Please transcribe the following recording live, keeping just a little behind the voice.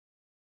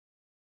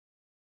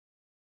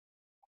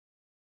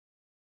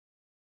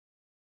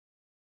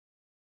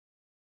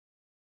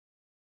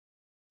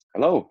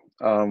Hello,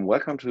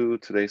 welcome to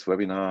today's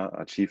webinar,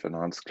 Achieve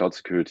Enhanced Cloud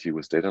Security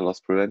with Data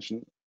Loss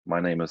Prevention. My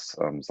name is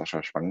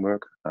Sascha Spangenberg.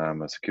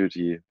 I'm a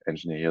security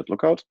engineer here at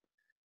Lookout,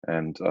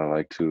 and I'd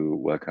like to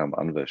welcome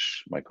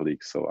Anvesh, my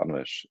colleague. So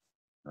Anvesh,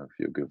 if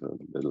you give a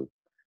little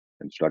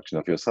introduction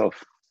of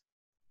yourself.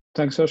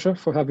 Thanks, Sascha,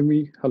 for having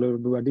me. Hello,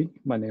 everybody.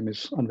 My name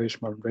is Anvesh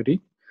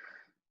Maramreddy.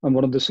 I'm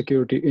one of the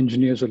security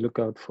engineers at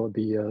Lookout for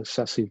the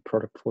SASE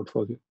product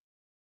portfolio.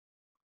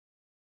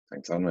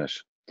 Thanks, Anvesh.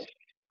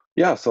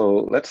 Yeah,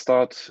 so let's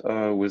start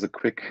with a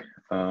quick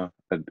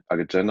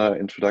agenda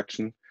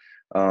introduction.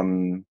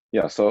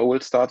 Yeah, so we'll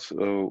start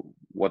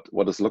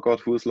what is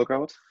Lookout, who is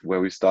Lookout,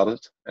 where we started,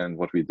 and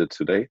what we did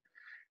today.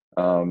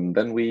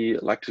 Then we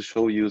like to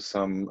show you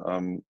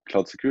some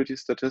cloud security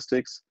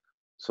statistics.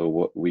 So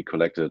what we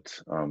collected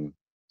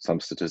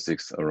some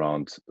statistics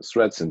around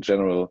threats in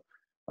general,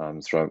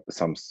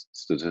 some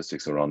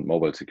statistics around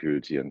mobile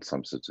security, and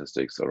some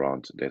statistics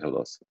around data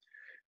loss.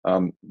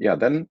 Yeah,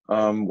 then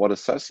what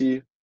is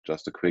SASE?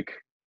 Just a quick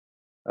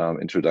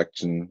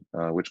introduction,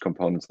 which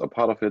components are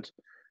part of it,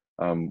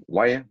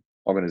 why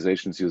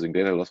organizations using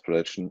data loss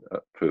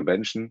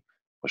prevention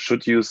or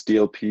should use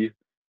DLP,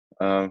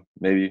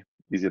 maybe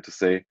easier to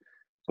say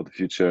for the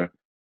future,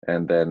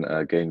 and then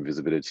gain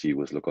visibility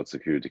with Lookout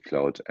Security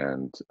Cloud.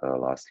 And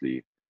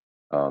lastly,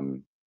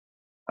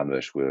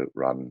 Anvesh will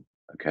run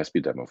a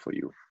CASB demo for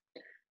you.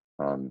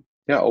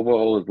 Yeah,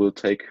 overall it will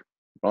take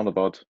around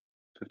about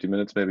 50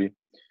 minutes maybe.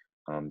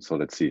 So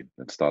let's see,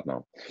 let's start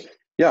now.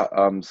 Yeah,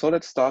 so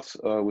let's start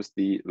with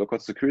the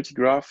Lookout security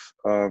graph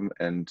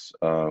and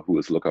who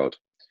is Lookout.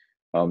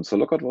 So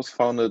Lookout was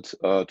founded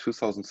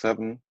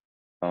 2007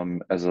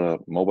 as a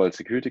mobile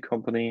security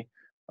company.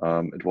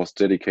 It was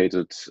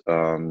dedicated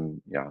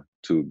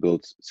to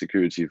build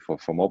security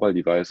for mobile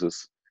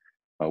devices.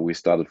 We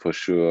started for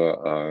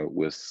sure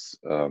with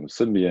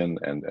Symbian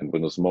and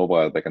Windows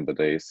Mobile back in the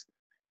days.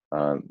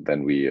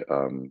 Then we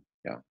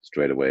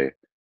straight away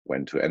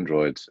went to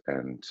Android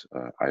and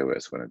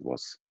iOS when it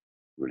was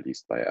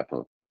released by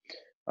Apple.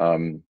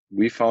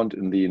 We found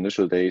in the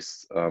initial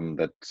days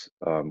that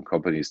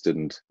companies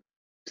didn't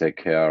take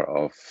care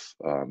of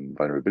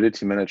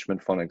vulnerability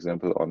management, for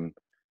example, on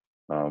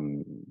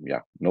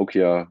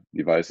Nokia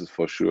devices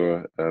for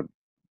sure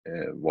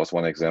was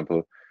one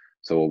example.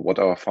 So what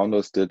our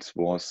founders did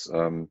was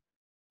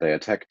they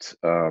attacked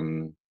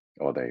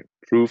or they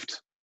proved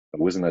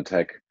with an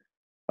attack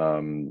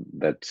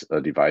that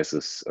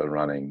devices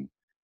running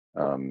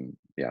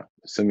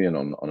Symbian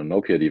on a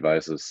Nokia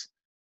devices,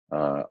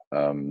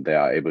 they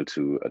are able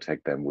to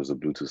attack them with a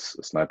Bluetooth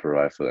sniper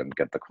rifle and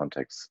get the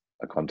contacts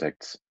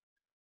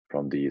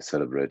from the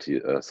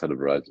celebrities on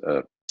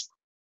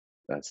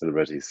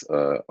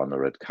the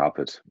red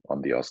carpet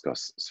on the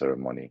Oscars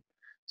ceremony.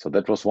 So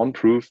that was one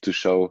proof to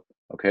show,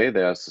 okay,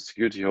 there's a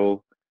security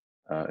hole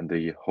in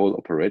the whole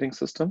operating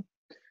system,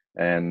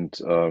 and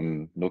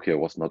Nokia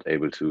was not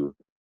able to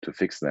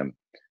fix them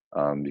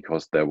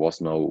because there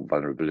was no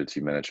vulnerability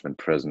management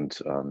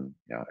present.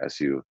 As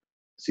you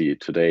see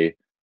today,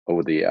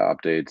 over-the-air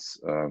updates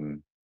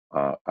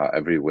are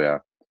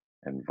everywhere,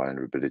 and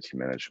vulnerability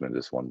management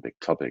is one big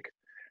topic.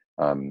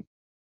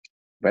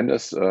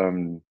 Vendors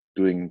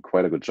doing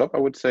quite a good job, I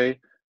would say,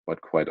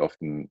 but quite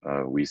often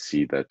we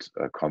see that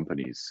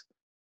companies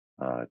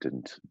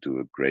didn't do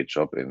a great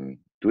job in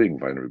doing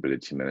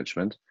vulnerability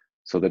management.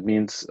 So that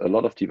means a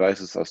lot of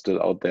devices are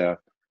still out there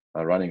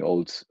running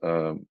old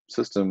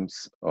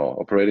systems or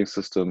operating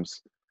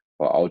systems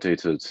or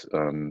outdated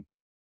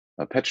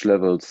patch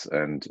levels,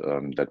 and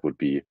that would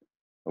be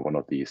one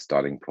of the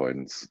starting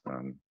points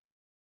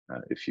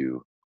if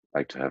you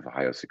like to have a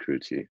higher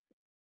security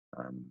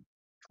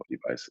for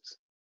devices.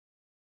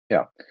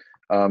 Yeah,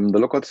 the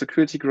Lookout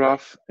security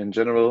graph in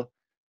general,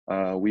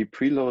 we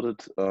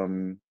preloaded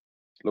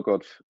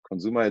Lookout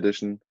Consumer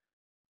Edition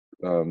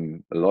a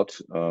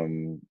lot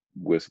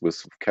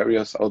with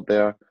carriers out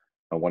there.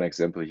 One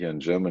example here in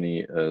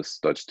Germany is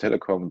Deutsche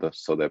Telekom,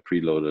 so they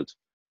preloaded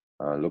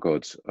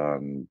Lookout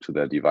to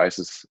their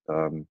devices,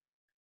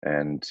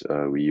 and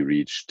we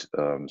reached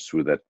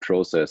through that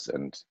process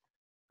and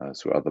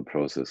through other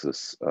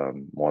processes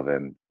more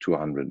than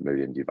 200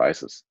 million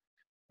devices.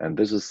 And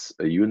this is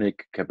a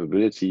unique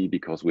capability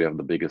because we have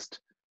the biggest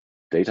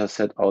data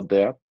set out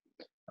there.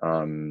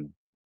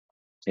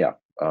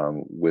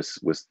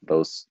 With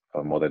those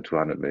more than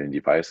 200 million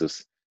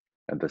devices,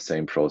 and the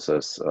same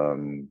process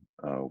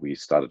we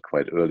started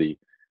quite early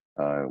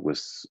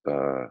with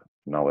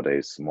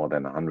nowadays more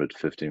than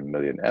 150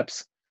 million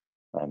apps.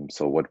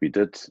 So what we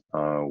did,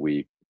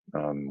 we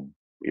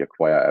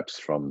acquire apps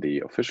from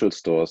the official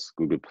stores,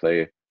 Google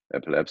Play,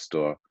 Apple App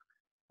Store,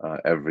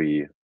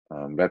 every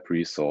web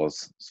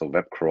resource. So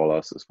web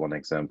crawlers is one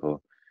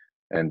example.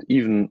 And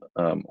even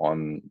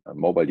on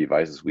mobile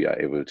devices, we are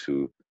able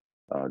to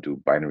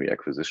do binary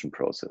acquisition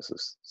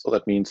processes. So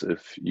that means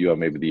if you are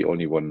maybe the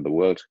only one in the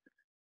world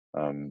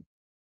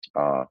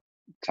are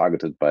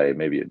targeted by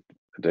maybe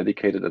a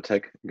dedicated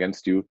attack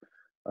against you,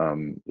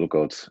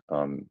 Lookout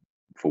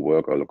for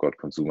Work or Lookout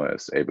Consumer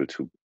is able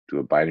to do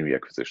a binary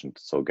acquisition.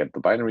 So get the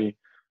binary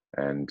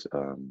and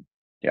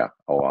yeah,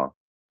 our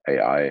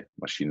AI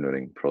machine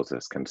learning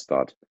process can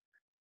start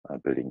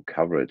building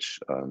coverage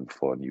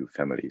for new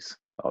families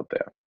out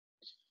there.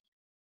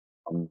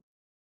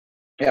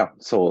 Yeah,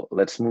 so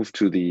let's move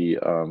to the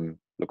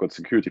Lookout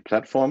security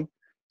platform.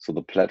 So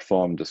the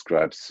platform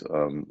describes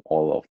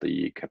all of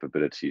the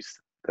capabilities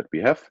that we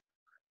have.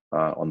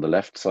 On the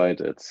left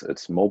side,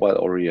 it's mobile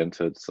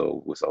oriented.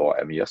 So with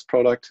our MES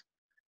product,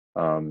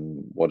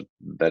 what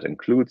that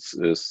includes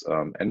is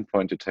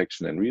endpoint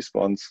detection and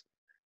response.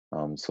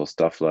 So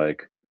stuff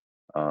like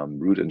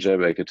root and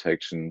jailbreak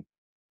detection,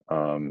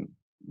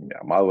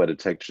 yeah, malware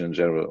detection in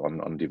general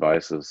on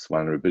devices,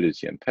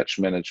 vulnerability and patch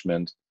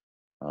management.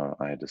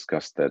 I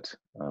discussed that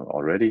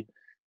already.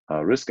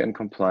 Risk and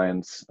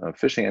compliance,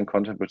 phishing and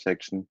content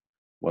protection,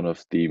 one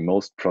of the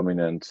most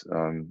prominent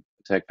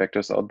attack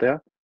vectors out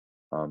there.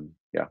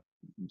 Yeah,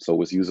 so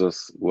with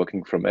users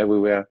working from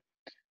everywhere,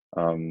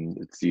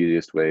 it's the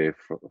easiest way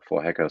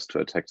for hackers to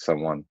attack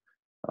someone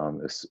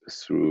is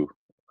through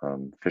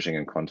phishing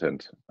and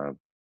content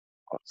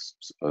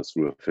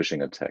through a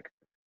phishing attack.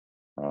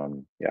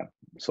 Yeah,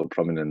 so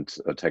prominent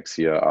attacks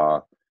here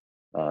are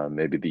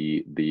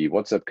maybe the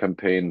WhatsApp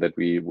campaign that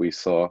we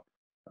saw.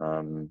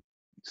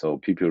 So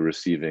people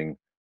receiving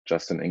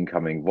just an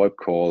incoming VoIP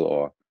call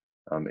or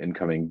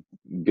incoming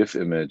GIF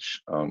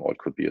image, or it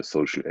could be a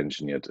social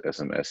engineered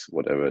SMS,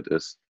 whatever it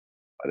is,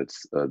 but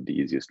it's the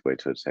easiest way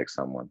to attack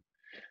someone.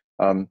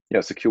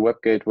 Yeah, secure web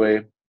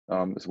gateway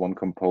is one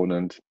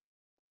component,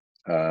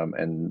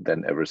 and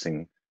then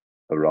everything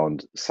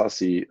around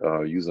SASE,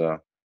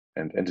 user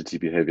and entity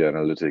behavior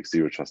analytics,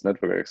 zero trust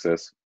network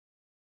access,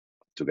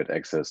 to get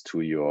access to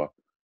your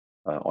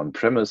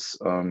on-premise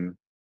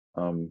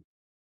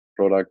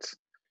products,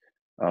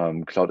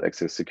 cloud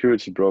access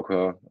security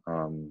broker.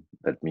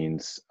 That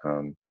means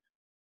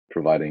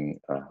providing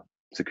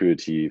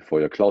security for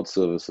your cloud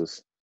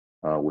services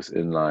with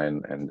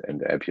inline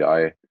and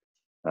API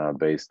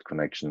based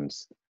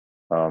connections,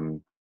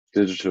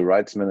 digital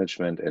rights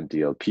management, and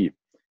DLP,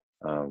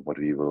 what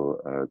we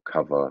will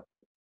cover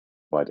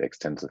quite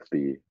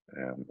extensively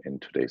in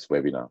today's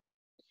webinar.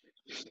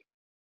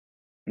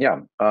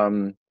 Yeah,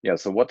 yeah.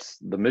 So what's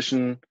the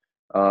mission?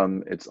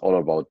 It's all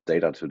about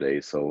data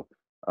today. So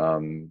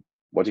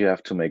what you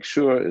have to make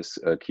sure is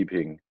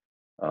keeping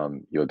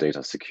your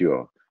data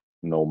secure,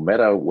 no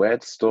matter where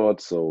it's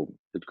stored. So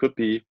it could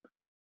be,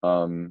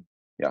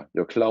 yeah,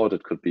 your cloud.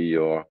 It could be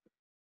your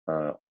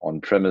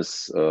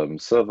on-premise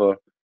server.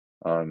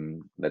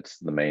 That's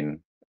the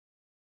main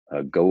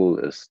goal,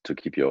 is to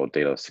keep your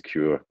data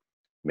secure,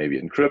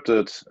 maybe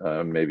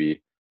encrypted,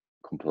 maybe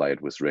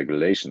complied with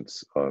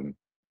regulations.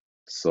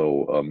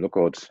 So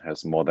Lookout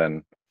has more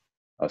than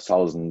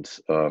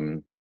 1,000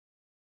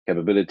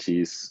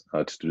 capabilities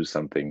to do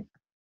something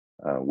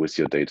with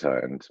your data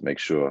and make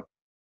sure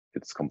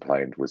it's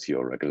compliant with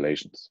your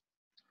regulations.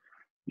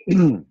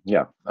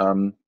 Yeah,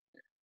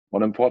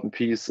 one important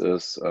piece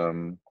is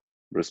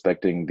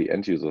respecting the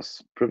end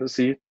user's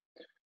privacy,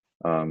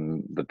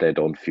 that they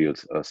don't feel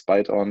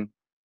spied on,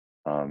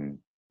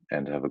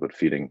 and have a good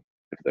feeling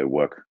if they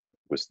work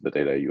with the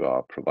data you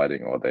are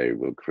providing or they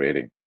will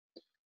creating.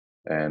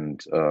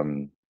 And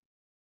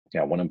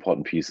yeah, one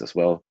important piece as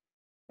well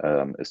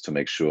is to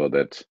make sure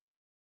that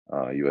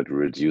you are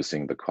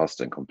reducing the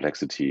cost and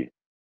complexity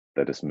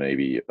that is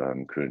maybe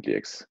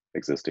currently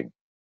existing.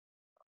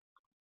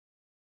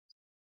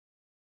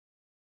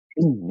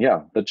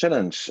 Yeah, the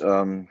challenge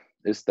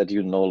is that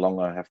you no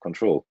longer have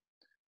control.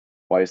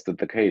 Why is that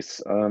the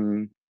case?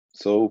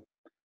 So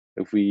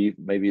if we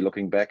maybe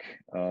looking back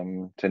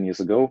 10 years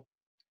ago,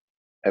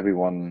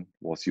 everyone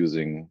was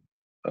using,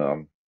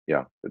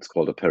 yeah, it's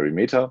called a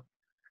perimeter.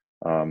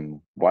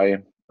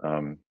 Why?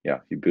 Yeah,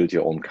 you build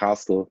your own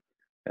castle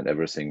and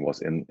everything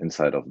was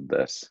inside of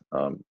this.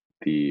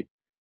 The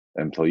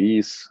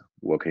employees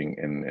working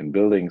in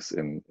buildings,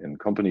 in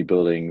company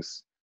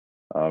buildings,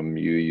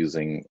 you're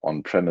using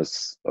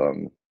on-premise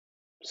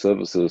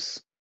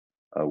services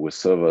with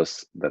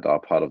servers that are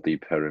part of the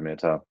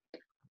perimeter.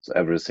 So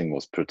everything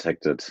was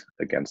protected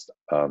against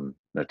an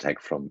attack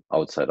from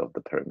outside of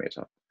the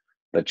perimeter.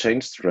 That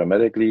changed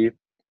dramatically,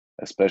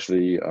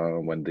 especially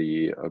when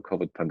the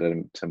COVID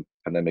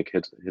pandemic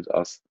hit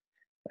us,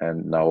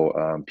 and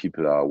now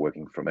people are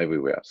working from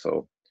everywhere.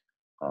 So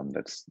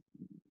that's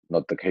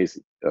not the case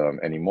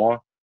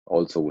anymore.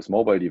 Also with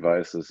mobile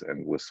devices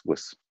and with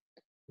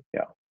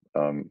yeah,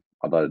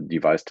 other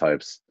device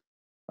types,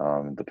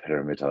 the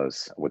perimeter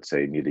is, I would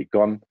say, nearly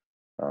gone.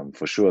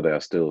 For sure, there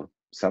are still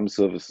some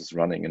services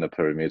running in a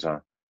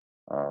perimeter,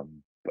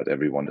 but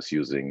everyone is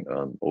using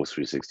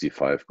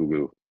O365,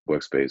 Google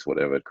Workspace,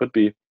 whatever it could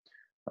be.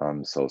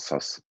 So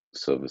SaaS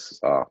services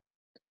are,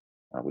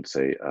 I would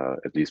say,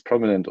 at least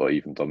prominent or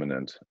even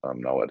dominant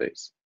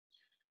nowadays.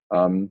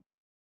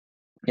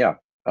 Yeah,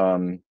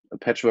 a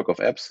patchwork of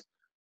apps.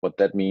 What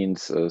that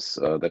means is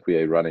that we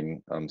are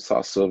running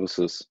SaaS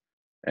services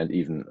and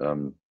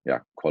even yeah,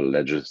 call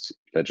legacy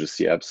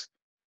apps.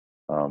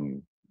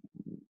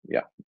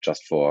 Yeah,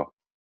 just for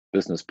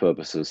business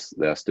purposes,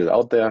 they are still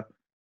out there,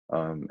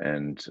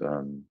 and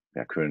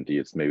currently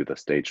it's maybe the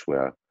stage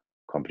where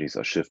companies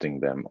are shifting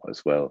them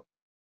as well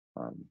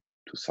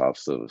to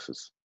SaaS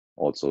services,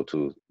 also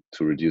to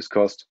reduce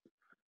cost,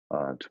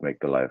 to make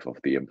the life of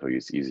the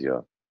employees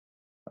easier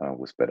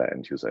with better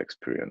end user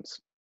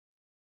experience.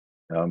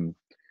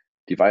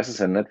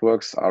 Devices and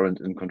networks aren't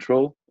in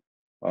control.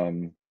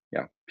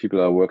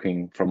 People are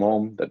working from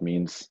home. That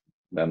means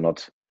they're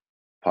not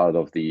part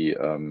of the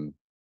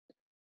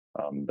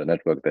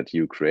network that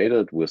you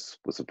created with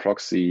a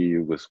proxy,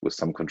 with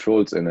some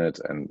controls in it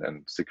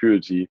and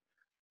security.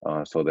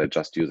 So they're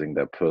just using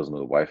their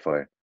personal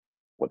Wi-Fi,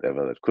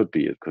 whatever that could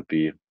be. It could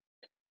be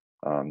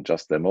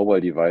just their mobile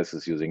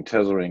devices using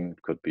tethering.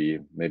 It could be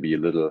maybe a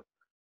little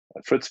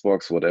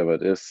Fritzbox, whatever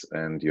it is,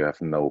 and you have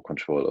no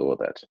control over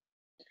that.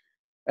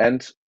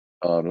 And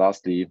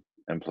lastly,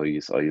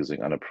 employees are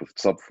using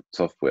unapproved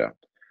software.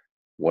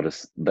 What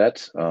is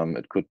that?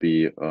 It could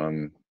be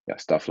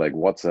stuff like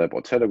WhatsApp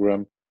or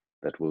Telegram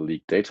that will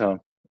leak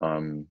data,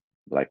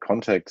 like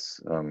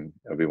contacts.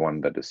 Everyone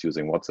that is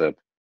using WhatsApp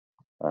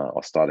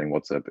or starting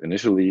WhatsApp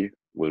initially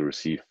will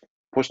receive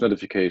push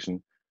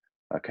notification.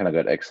 Can I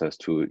get access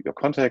to your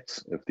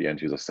contacts? If the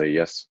end user say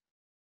yes,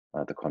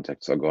 the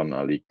contacts are gone,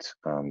 are leaked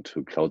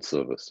to cloud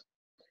service.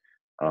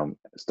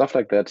 Stuff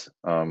like that,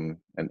 and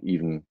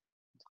even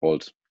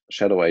called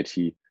shadow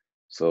IT.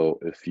 So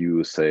if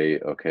you say,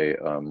 okay,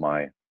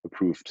 my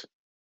approved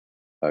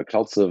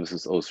cloud service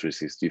is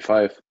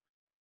O365,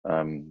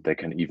 they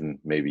can even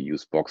maybe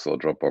use Box or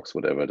Dropbox,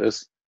 whatever it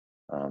is,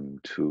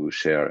 to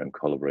share and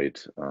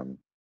collaborate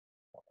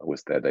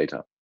with their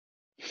data.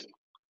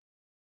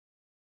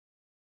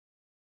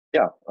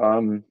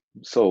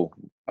 So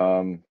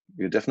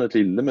you're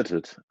definitely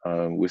limited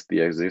with the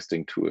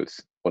existing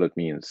tools. What it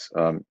means,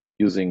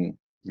 using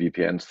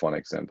VPNs, for an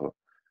example.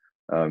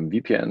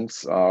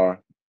 VPNs are,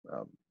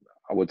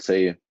 I would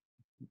say,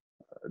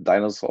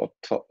 dinosaur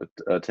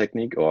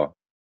technique or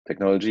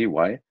technology.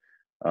 Why?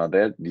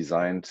 They're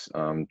designed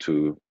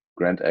to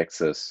grant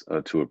access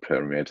to a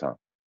perimeter.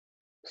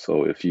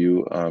 So if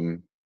you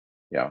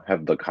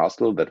have the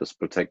castle that is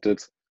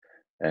protected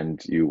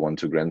and you want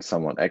to grant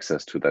someone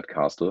access to that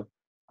castle,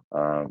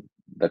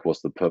 that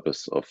was the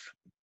purpose of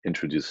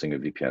introducing a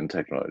VPN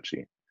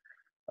technology.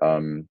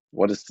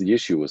 What is the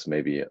issue with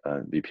maybe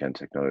VPN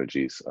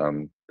technologies?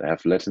 They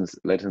have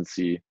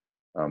latency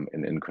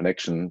in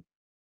connection.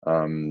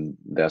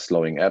 They're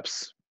slowing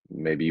apps,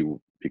 maybe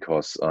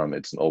because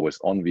it's an always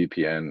on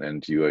VPN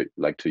and you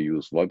like to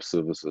use VoIP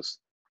services.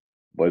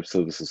 VoIP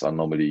services are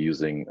normally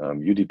using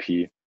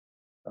UDP,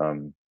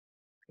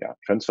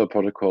 transfer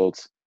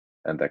protocols,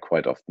 and they're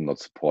quite often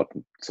not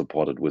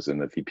supported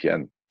within a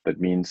VPN.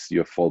 That means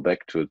you fall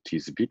back to a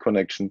TCP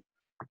connection,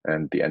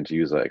 and the end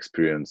user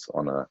experience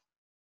on a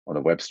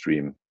web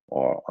stream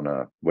or on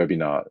a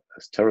webinar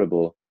is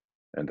terrible,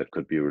 and that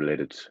could be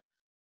related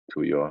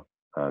to your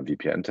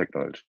VPN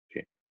technology.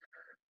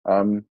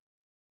 And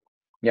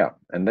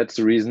that's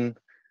the reason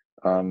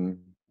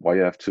why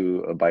you have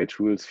to buy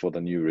tools for the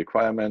new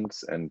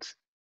requirements, and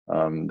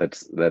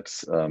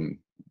that's one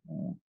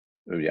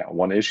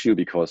issue,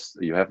 because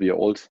you have your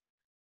old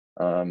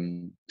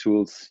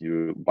tools,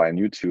 you buy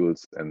new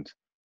tools, and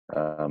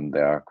they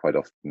are quite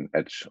often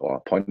edge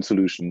or point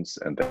solutions,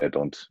 and they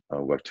don't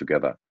work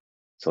together.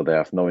 So they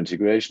have no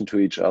integration to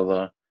each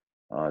other.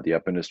 The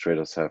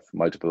administrators have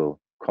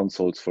multiple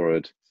consoles for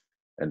it,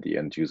 and the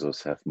end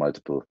users have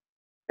multiple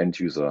end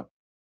user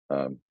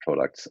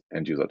products,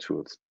 end user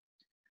tools.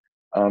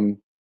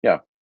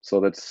 So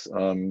that's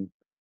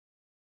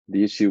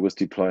the issue with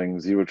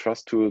deploying zero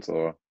trust tools,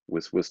 or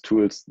with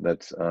tools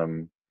that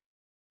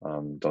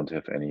don't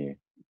have any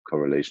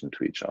correlation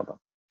to each other.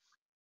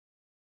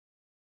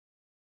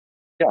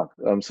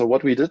 So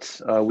what we did,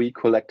 we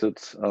collected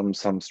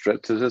some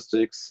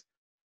statistics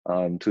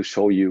to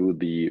show you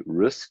the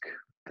risk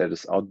that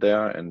is out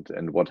there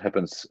and what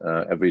happens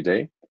every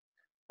day.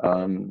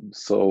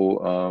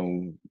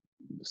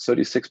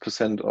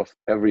 36% of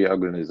every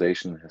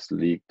organization has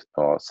leaked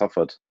or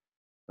suffered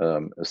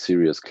a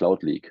serious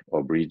cloud leak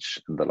or breach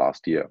in the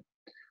last year.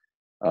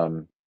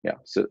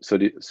 So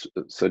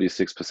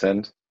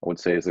 36%, I would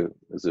say, is a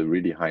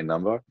really high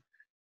number.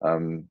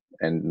 And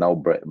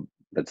now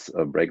let's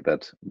break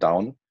that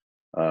down,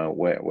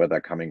 where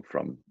they're coming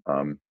from.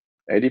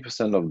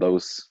 80% of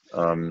those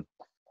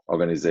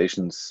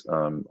organizations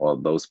or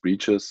those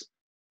breaches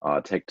are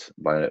attacked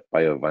by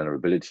a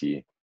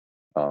vulnerability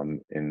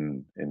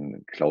in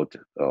cloud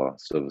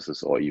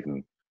services, or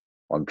even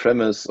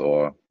on-premise,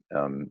 or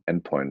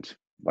endpoint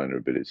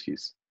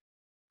vulnerabilities.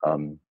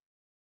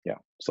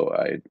 So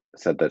I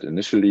said that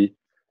initially,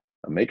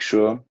 make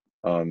sure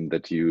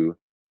that you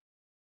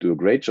do a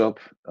great job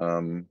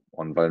on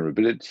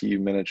vulnerability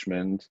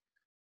management,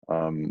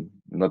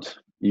 not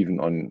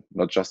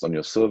just on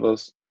your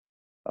servers,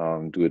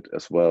 do it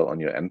as well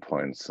on your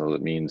endpoints. So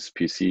that means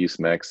PCs,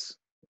 Macs,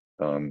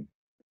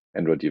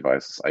 Android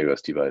devices,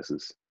 iOS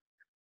devices,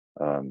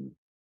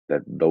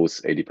 that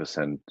those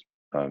 80%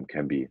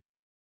 can be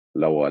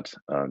lowered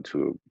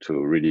to a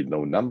really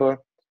low number,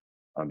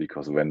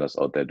 because vendors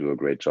out there do a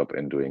great job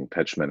in doing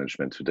patch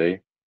management today.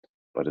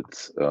 but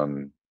it's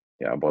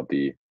about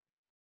the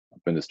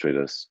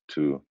administrators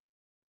to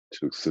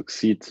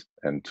succeed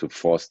and to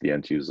force the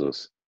end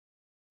users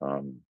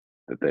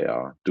that they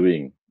are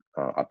doing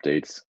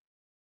updates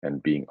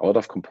and being out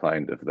of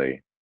compliant if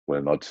they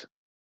will not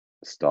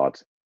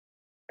start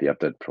the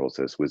update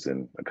process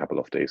within a couple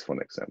of days, for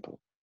an example.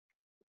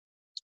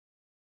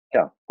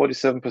 Yeah,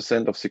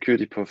 47% of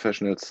security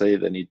professionals say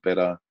they need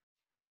better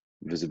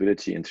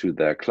visibility into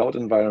their cloud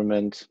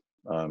environment.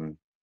 What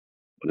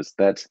is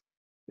that?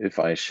 If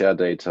I share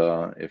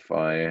data, if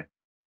I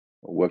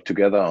work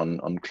together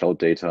on cloud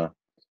data,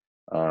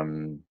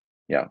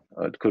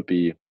 it could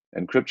be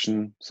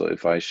encryption. So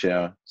if I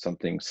share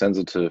something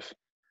sensitive,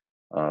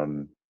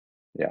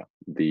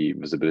 the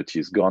visibility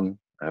is gone.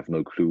 I have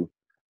no clue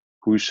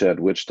who shared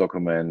which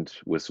document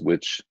with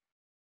which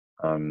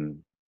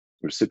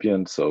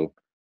recipient. So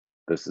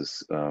this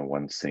is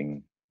one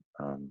thing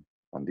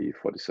on the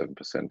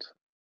 47%.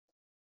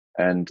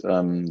 And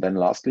then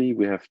lastly,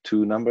 we have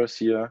two numbers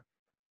here.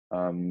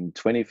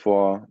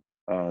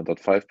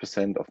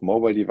 24.5% of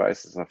mobile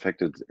devices are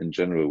affected in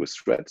general with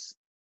threats,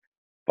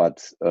 but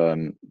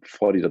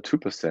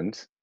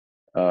 40.2%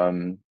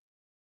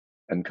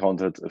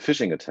 encountered a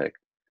phishing attack.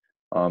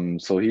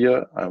 So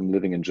here, I'm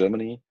living in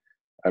Germany.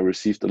 I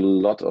received a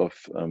lot of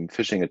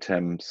phishing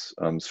attempts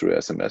through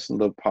SMS in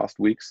the past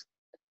weeks.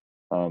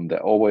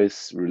 They're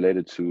always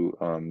related to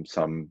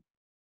some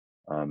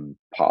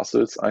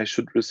parcels I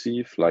should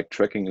receive, like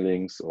tracking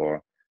links,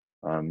 or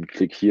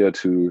click here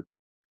to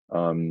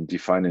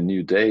define a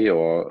new day,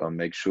 or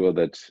make sure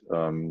that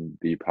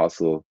the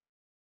parcel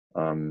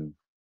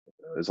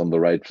is on the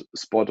right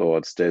spot, or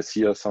it stays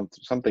here,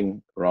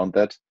 something around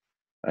that.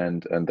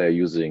 And they're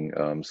using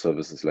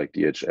services like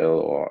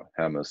DHL or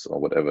Hermes or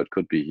whatever it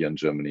could be here in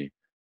Germany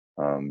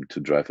to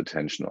drive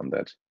attention on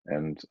that.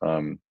 And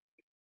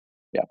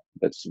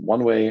that's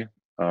one way,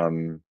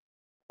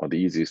 or the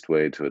easiest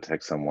way to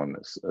attack someone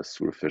is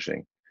through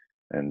phishing.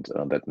 And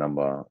that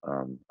number,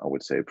 I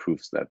would say,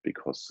 proves that,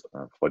 because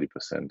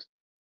 40%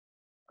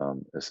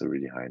 is a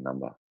really high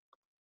number.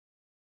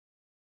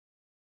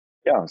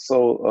 Yeah,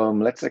 so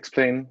let's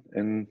explain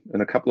in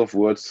a couple of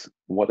words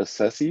what is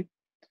SASE.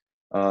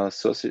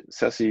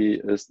 SASE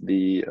is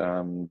the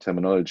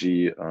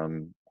terminology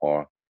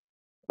or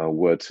a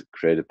word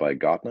created by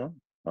Gartner,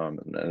 an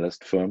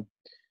analyst firm,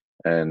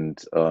 and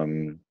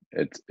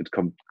it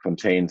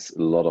contains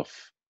a lot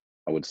of,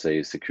 I would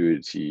say,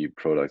 security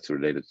products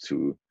related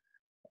to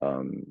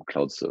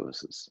cloud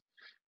services.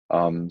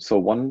 So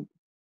one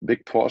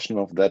big portion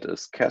of that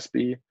is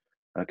CASB.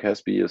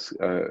 CASB is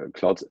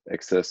cloud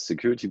access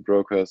security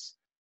brokers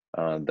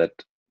that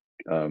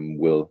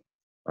will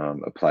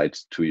apply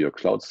to your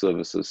cloud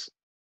services.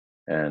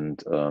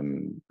 And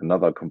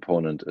another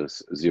component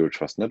is zero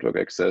trust network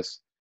access.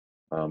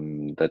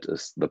 That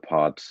is the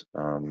part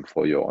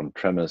for your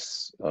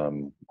on-premise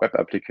web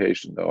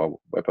application, or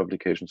web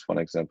applications, for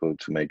example,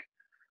 to make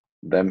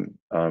them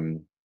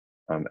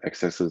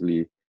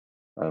accessibly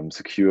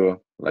secure,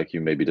 like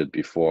you maybe did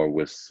before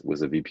with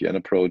a VPN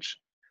approach.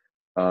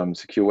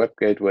 Secure web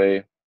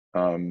gateway,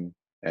 and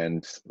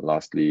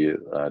lastly,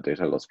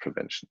 data loss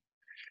prevention.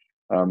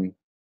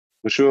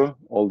 For sure,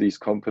 all these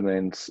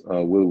components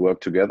will work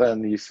together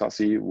in the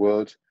SASE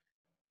world.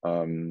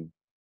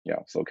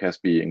 So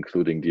CASB,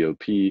 including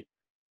DLP,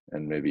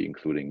 and maybe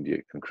including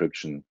the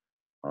encryption,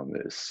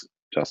 is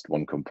just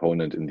one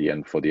component in the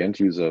end for the end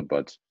user,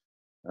 but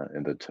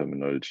in the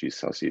terminology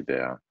SASE, they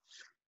are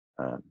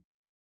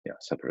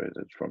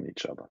separated from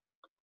each other.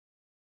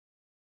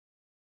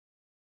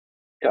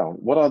 Yeah,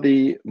 what are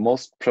the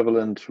most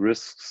prevalent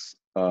risks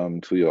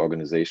to your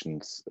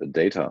organization's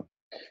data?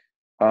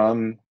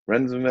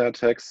 Ransomware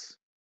attacks,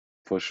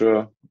 for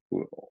sure,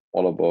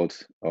 all of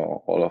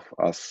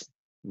us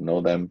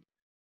know them.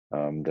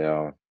 They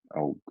are, I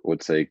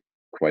would say,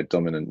 quite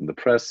dominant in the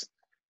press.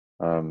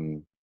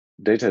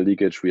 Data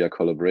leakage via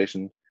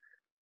collaboration.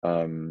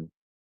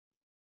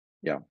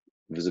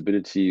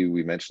 Visibility,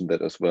 we mentioned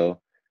that as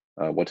well.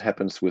 What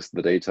happens with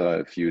the data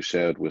if you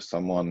share it with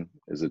someone?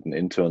 Is it an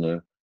internal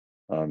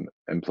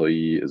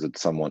employee? Is it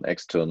someone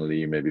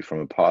externally, maybe from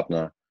a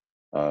partner?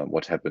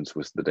 What happens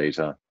with the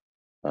data?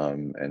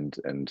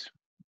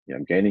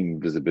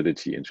 Gaining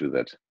visibility into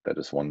that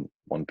is one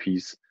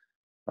piece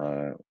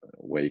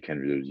where you can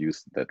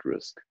reduce that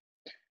risk.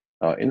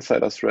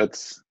 Insider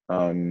threats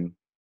and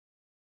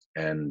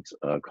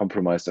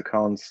compromised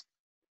accounts.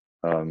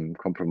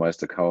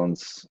 Compromised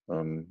accounts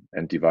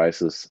and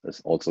devices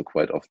is also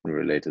quite often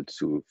related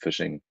to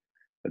phishing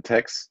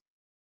attacks.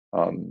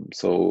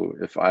 So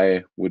if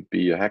I would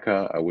be a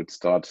hacker, I would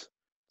start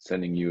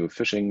sending you a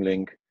phishing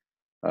link,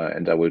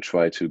 and I will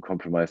try to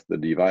compromise the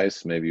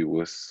device, maybe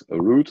with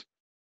a root.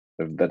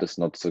 If that is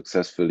not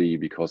successfully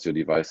because your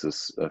device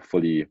is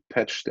fully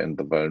patched and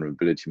the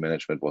vulnerability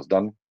management was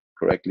done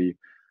correctly,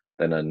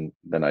 then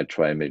I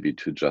try maybe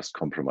to just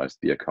compromise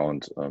the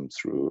account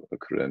through a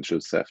credential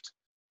theft.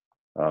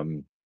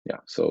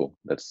 So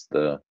that's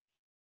the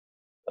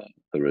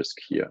risk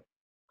here.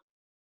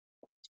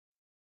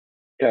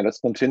 Yeah,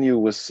 let's continue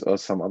with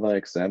some other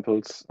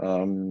examples.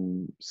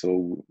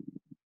 So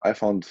I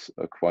found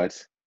a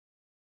quite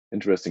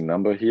interesting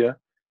number here.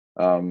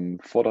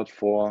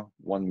 4.4,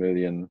 1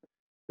 million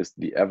is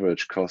the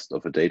average cost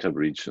of a data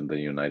breach in the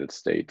United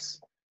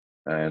States.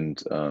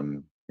 And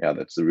yeah,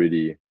 that's a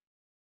really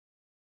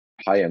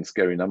high and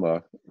scary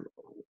number,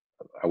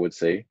 I would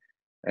say.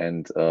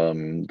 And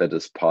that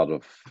is part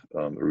of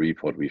a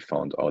report we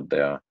found out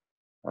there.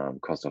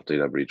 Cost of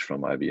data breach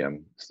from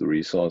IBM is the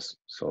resource.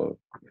 So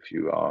if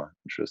you are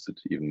interested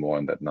even more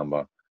in that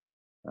number,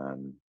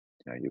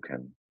 yeah, you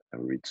can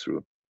have a read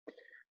through.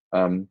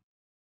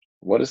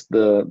 What is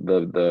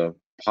the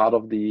part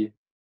of the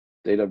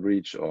data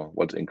breach, or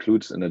what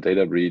includes in a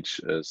data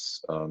breach,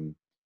 is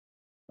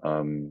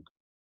highlighted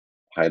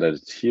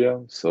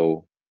here.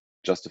 So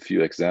just a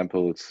few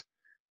examples.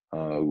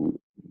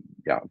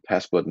 Yeah,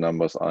 password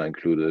numbers are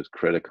included,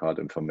 credit card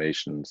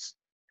informations,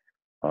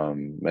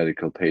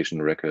 medical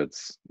patient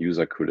records,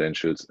 user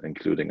credentials,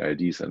 including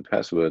IDs and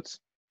passwords,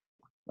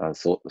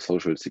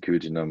 social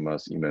security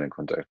numbers, email and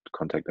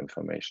contact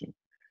information.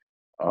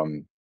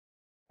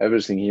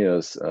 Everything here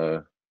is,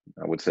 I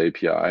would say,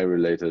 PII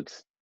related,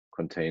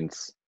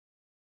 contains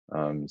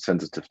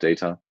sensitive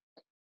data,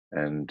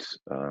 and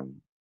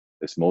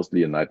is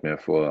mostly a nightmare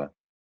for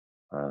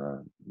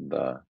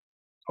the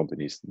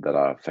companies that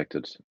are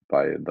affected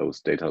by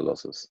those data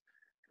losses.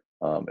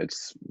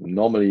 It's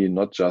normally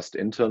not just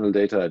internal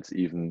data, it's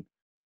even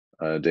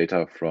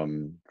data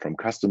from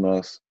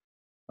customers.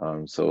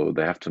 So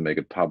they have to make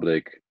it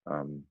public.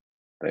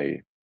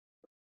 They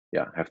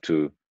have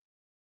to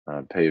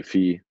pay a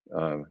fee,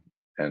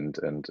 and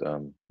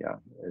yeah,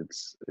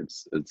 it's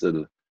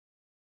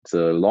a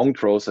long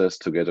process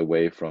to get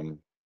away from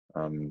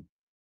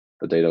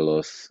the data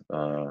loss,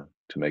 to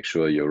make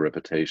sure your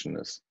reputation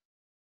is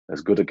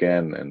good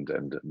again,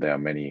 and there are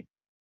many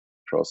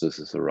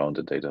processes around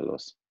the data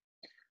loss.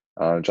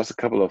 Just a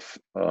couple of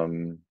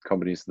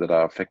companies that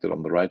are affected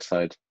on the right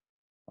side.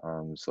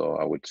 So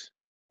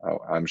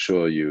I'm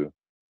sure you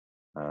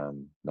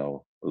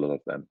know a lot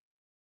of them.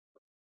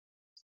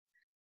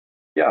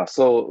 Yeah,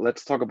 so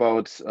let's talk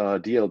about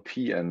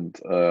DLP and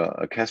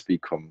a CASB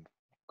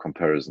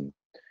comparison.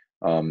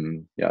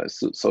 Yeah,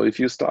 so if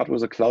you start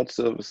with a cloud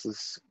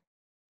services,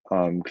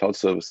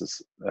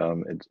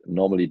 it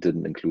normally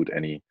didn't include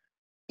any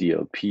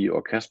DLP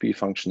or CASB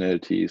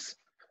functionalities.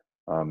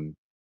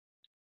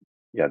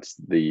 Yeah, it's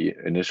the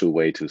initial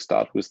way to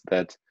start with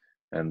that,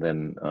 and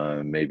then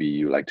maybe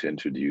you like to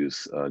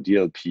introduce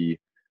DLP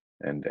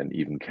and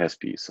even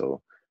CASB.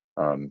 So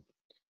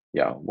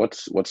yeah,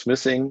 what's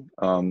missing?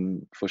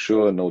 For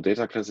sure, no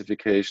data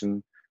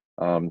classification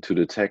to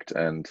detect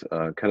and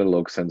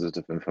catalog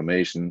sensitive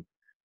information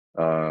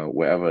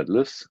wherever it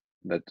lives.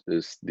 That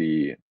is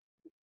the,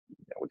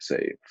 I would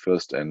say,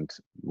 first and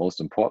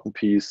most important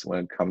piece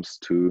when it comes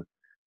to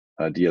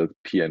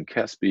DLP and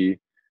CASB.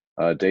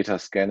 Data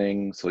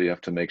scanning, so you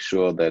have to make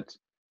sure that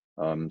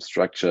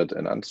structured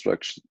and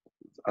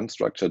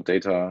unstructured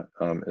data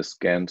is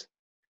scanned.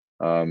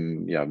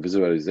 Yeah,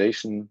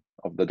 visualization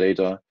of the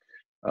data.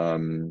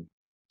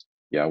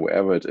 Yeah,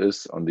 wherever it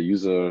is on the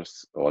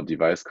users or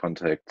device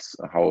contacts,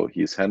 how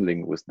he's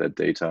handling with that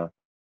data.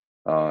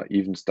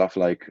 Even stuff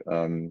like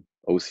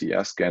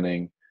OCR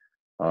scanning.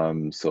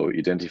 So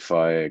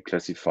identify,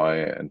 classify,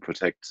 and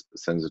protect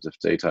sensitive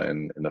data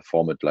in a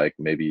format like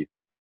maybe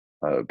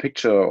a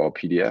picture or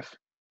PDF.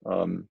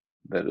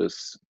 That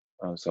is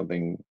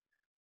something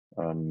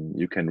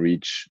you can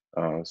reach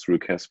through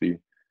CASB.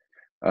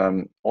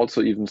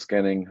 Also even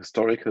scanning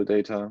historical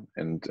data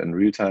and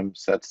real-time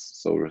sets.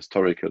 So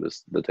historical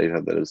is the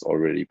data that is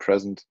already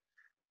present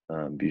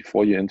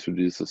before you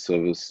introduce a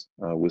service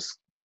with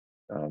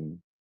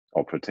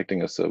or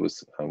protecting a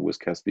service with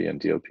CASB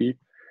and DLP.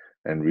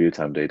 And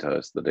real-time data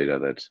is the data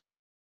that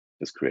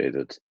is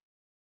created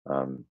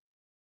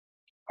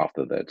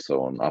after that.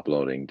 So on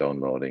uploading,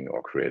 downloading,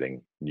 or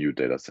creating new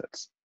data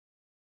sets.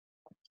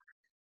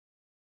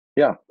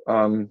 Yeah,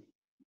 I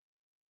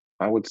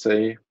would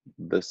say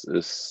this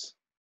is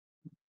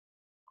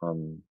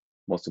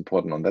most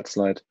important on that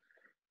slide.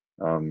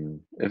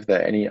 If there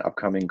are any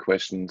upcoming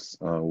questions,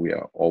 we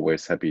are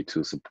always happy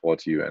to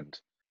support you and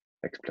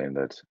explain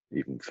that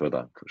even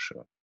further, for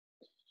sure.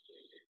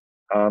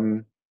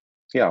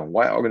 Yeah,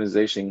 why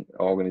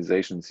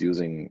organizations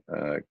using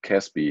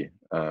CASB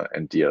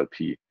and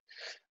DLP?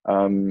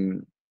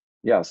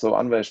 Yeah, so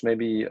Anvesh,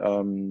 maybe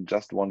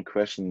just one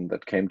question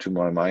that came to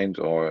my mind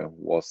or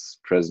was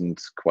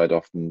present quite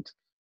often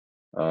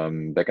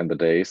back in the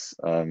days.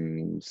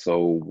 So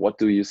what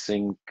do you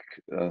think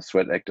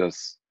threat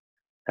actors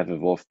have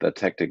evolved their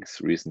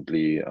tactics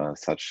recently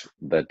such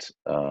that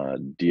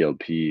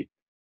DLP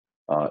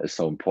is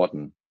so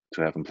important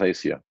to have in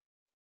place here?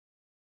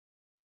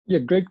 Yeah,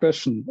 great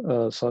question,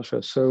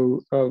 Sascha.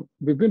 So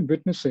we've been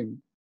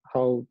witnessing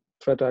how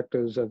threat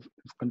actors have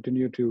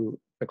continued to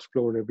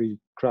explore every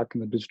crack in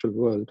the digital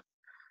world.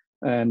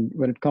 And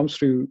when it comes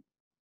to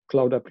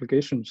cloud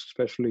applications,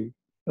 especially,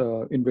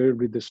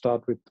 invariably they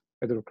start with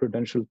either a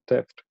credential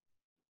theft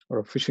or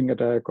a phishing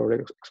attack or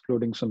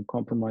exploiting some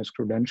compromised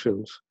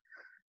credentials.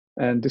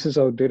 And this is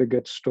how data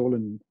gets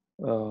stolen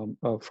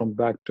from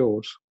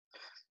backdoors.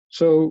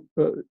 So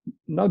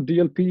now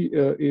DLP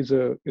is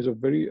a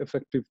very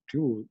effective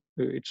tool.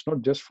 It's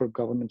not just for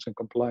governance and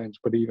compliance,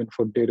 but even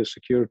for data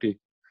security.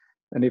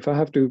 And if I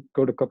have to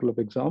go to a couple of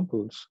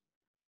examples,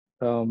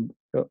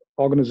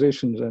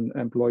 organizations and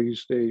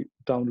employees, they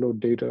download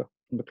data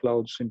from the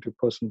clouds into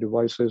personal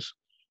devices,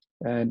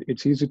 and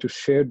it's easy to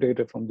share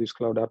data from these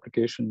cloud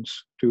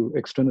applications to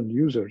external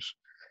users.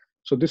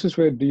 So this is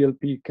where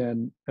DLP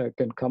can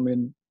come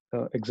in,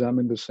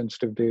 examine the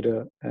sensitive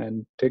data,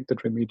 and take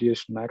that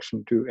remediation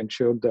action to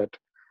ensure that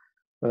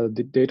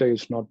the data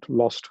is not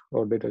lost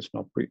or data is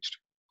not breached.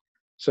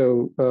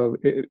 So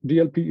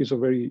DLP is a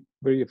very,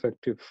 very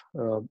effective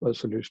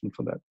solution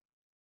for that.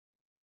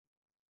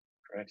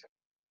 Great,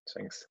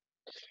 thanks.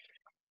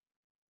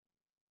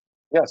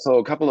 Yeah, so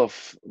a couple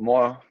of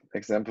more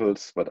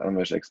examples, but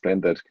Anvesh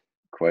explained that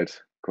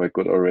quite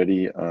good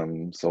already.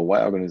 So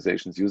why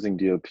organizations using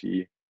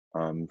DLP?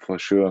 For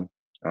sure,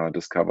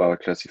 discover,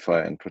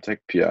 classify, and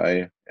protect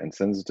PI and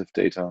sensitive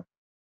data.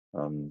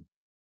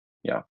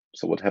 Yeah,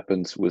 so what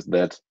happens with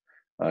that?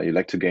 You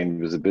like to gain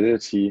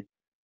visibility.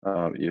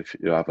 If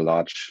you have a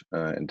large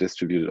and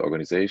distributed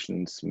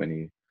organizations,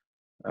 many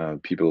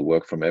people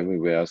work from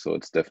everywhere, so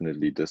it's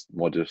definitely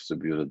more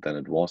distributed than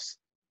it was.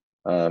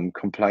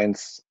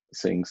 Compliance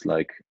things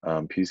like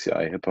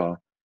PCI, HIPAA,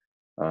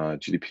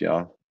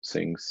 GDPR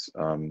things,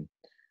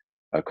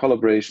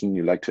 collaboration,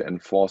 you like to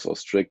enforce or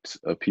restrict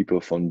people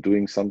from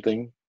doing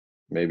something.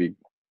 Maybe,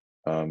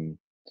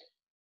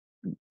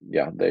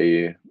 yeah,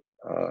 they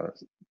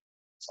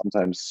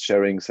sometimes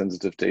sharing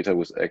sensitive data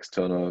with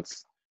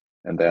externals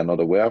and they are not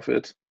aware of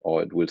it,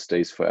 or it will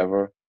stay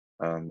forever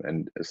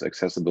and is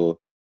accessible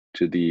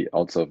to the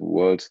outside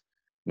world,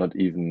 not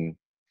even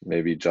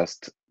maybe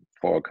just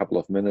for a couple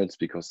of minutes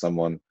because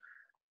someone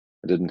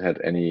didn't have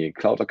any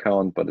cloud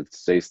account, but it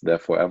stays there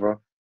forever.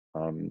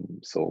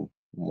 So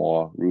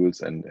more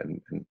rules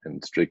and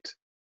strict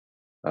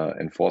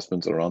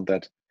enforcements around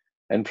that,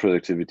 and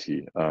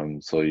productivity.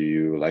 So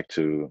you like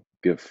to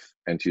give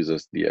end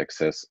users the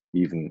access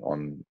even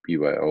on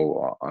BYO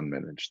or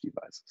unmanaged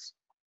devices.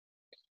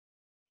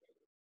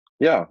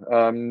 Yeah,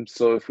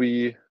 so if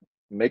we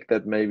make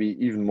that maybe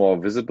even more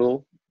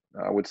visible,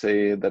 I would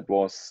say that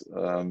was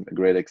a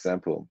great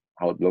example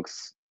how it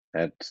looks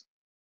at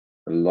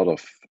a lot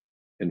of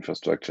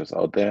infrastructures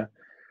out there.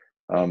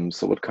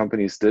 So what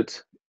companies did,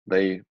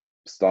 they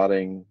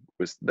starting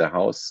with their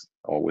house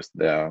or with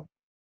their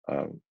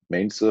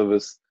main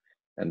service,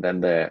 and then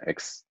they're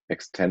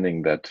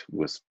extending that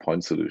with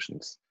point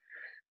solutions.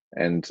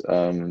 And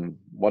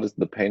what is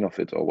the pain of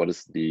it, or what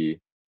is the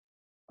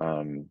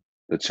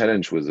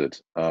challenge with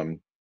it?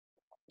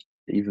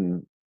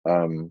 Even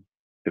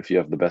if you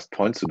have the best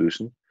point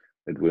solution,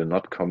 it will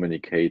not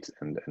communicate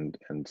and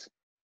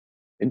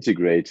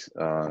integrate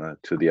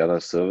to the other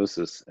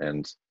services.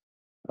 And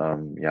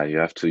yeah, you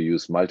have to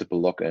use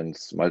multiple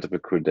logins, multiple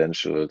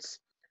credentials.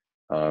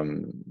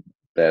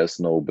 There's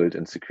no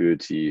built-in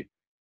security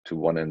to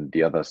one and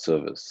the other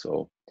service.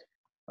 So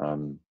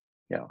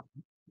yeah,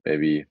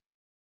 maybe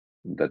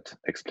that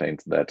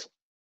explains that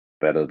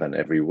better than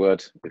every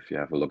word. If you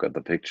have a look at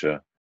the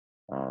picture,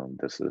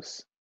 this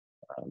is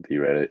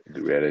the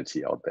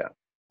reality out there.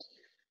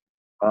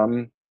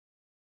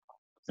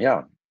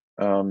 Yeah,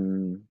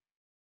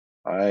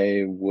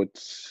 I would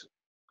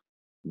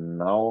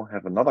now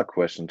have another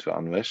question to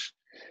Anvesh.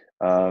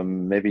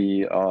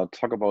 Maybe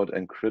talk about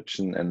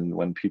encryption, and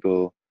when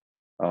people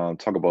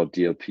talk about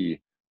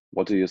DLP,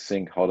 what do you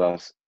think? How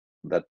does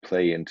that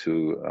play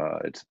into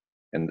it,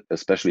 and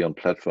especially on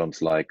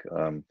platforms like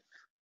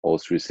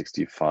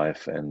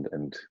O365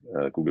 and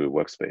Google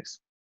Workspace?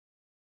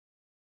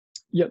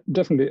 Yeah,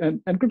 definitely.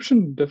 And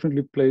encryption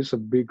definitely plays a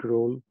big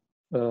role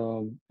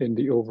in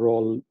the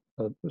overall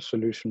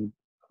solution,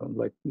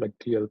 like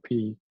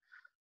DLP.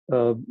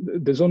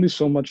 There's only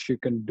so much you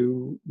can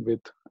do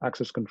with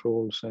access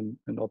controls and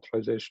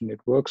authorization.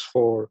 It works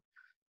for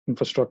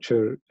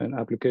infrastructure and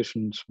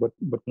applications,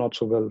 but not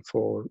so well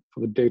for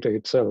the data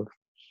itself.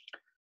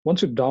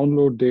 Once you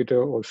download data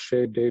or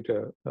share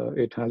data,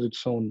 it has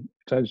its own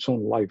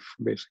life,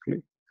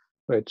 basically,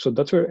 right? So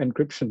that's where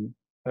encryption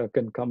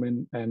can come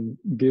in and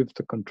give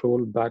the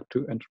control back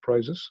to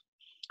enterprises.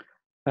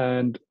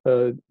 And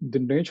the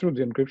nature of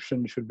the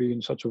encryption should be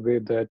in such a way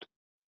that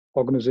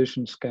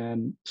organizations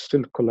can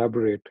still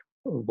collaborate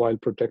while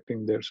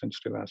protecting their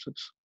sensitive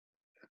assets.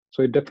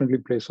 So it definitely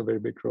plays a very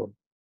big role.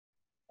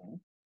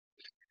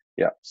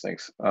 Yeah,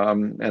 thanks.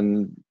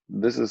 And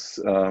this is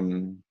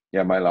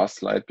yeah, my last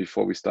slide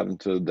before we start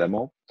into the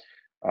demo.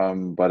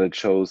 But it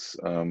shows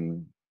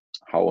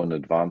how an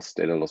advanced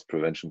data loss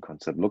prevention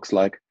concept looks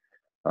like.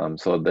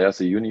 So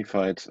there's a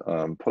unified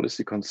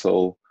policy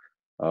console.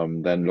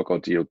 Then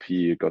Lookout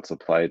DLP got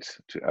applied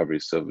to every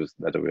service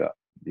that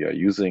we are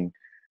using.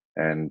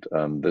 And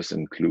this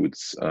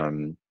includes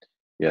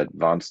yeah,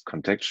 advanced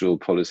contextual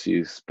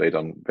policies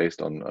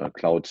based on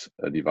cloud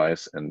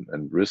device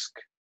and risk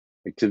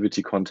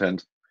activity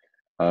content.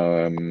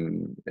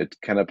 It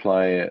can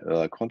apply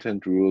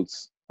content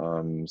rules.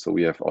 So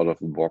we have out of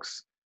the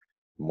box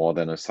more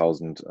than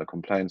 1,000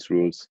 compliance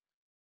rules,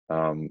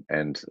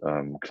 and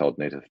cloud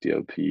native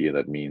DLP.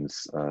 That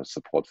means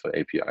support for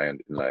API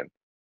and inline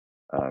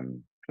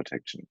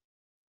protection.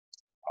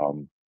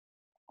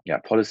 Yeah,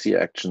 policy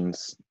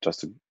actions,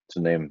 just to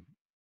name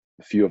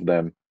a few of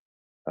them.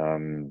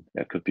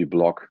 It could be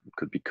block, it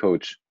could be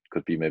coach, it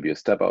could be maybe a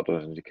step-out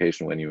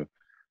authentication when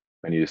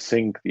you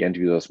think the end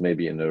users may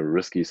be in a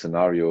risky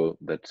scenario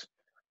that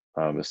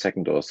a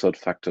second or third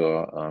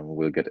factor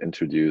will get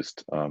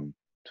introduced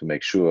to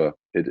make sure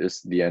it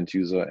is the end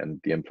user and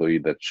the employee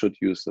that should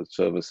use the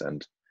service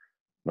and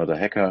not a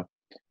hacker.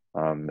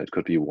 It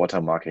could be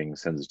watermarking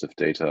sensitive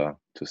data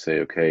to say,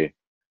 okay,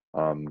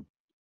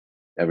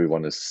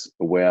 everyone is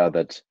aware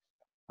that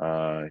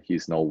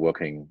he's now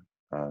working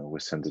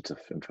with sensitive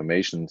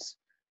informations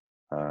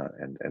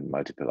and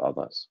multiple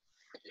others.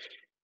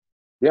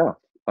 Yeah,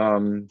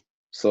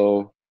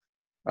 so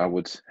I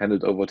would hand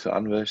it over to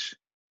Anvesh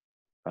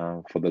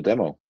for the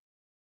demo.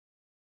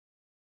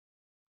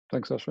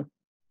 Thanks, Sascha.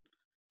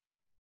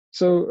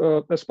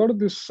 So as part of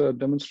this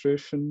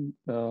demonstration,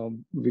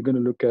 we're going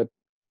to look at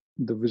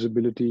the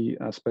visibility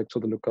aspects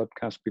of the Lookout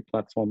CASB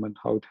platform and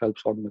how it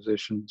helps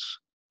organizations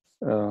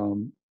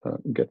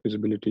get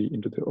visibility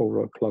into the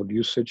overall cloud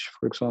usage,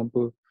 for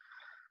example.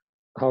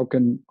 How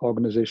can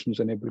organizations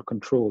enable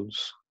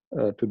controls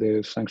to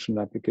their sanctioned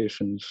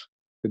applications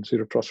with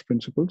zero trust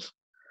principles?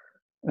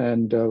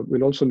 And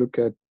we'll also look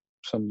at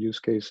some use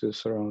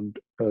cases around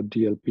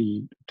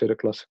DLP, data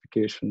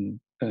classification,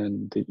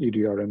 and the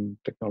EDRM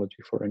technology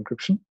for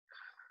encryption,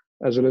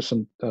 as well as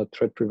some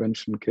threat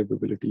prevention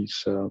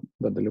capabilities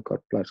that the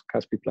Lookout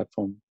CASB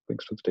platform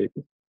brings to the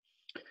table.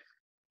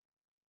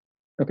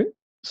 Okay,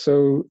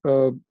 so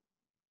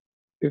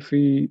if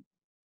we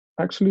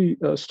actually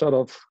start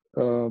off,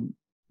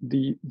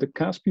 the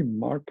CASB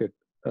market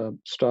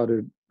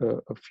started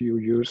a few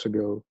years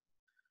ago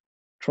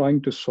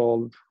trying to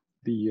solve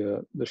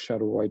the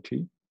shadow IT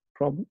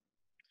problem.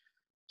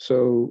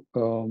 So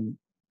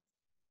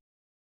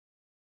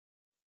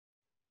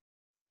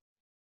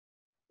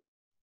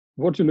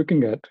what you're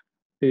looking at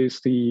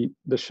is the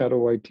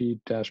shadow IT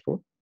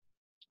dashboard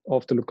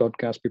of the Lookout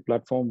CASB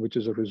platform, which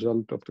is a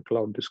result of the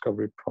cloud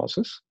discovery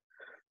process.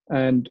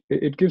 And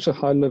it gives a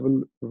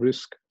high-level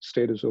risk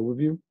status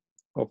overview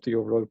of the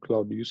overall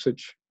cloud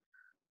usage,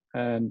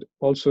 and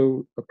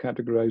also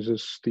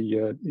categorizes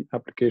the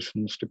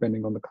applications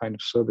depending on the kind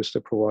of service they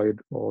provide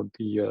or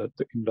the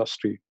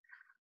industry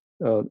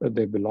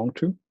they belong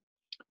to.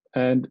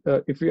 And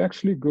if we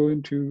actually go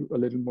into a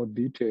little more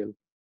detail,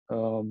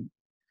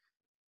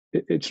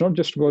 it's not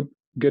just about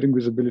getting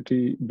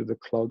visibility into the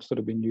clouds that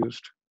are being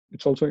used.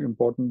 It's also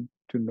important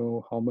to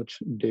know how much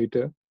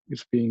data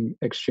is being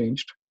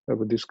exchanged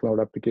with these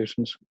cloud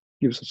applications.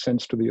 Gives a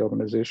sense to the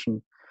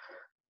organization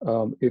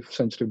if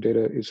sensitive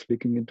data is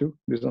leaking into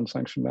these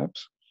unsanctioned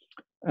apps.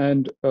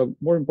 And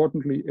more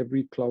importantly,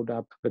 every cloud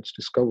app that's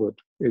discovered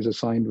is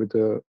assigned with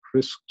a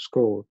risk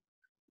score.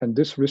 And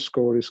this risk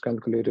score is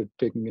calculated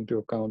taking into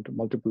account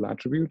multiple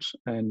attributes,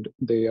 and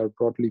they are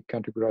broadly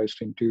categorized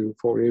into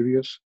 4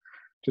 areas,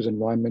 which is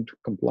environment,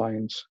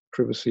 compliance,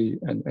 privacy,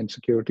 and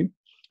security.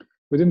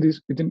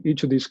 Within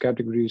each of these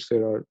categories,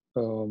 there are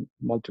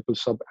multiple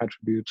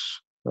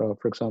sub-attributes.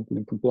 For example,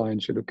 in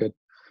compliance, you look at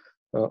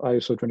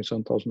ISO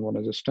 27001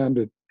 as a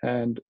standard,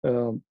 and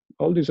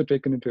all these are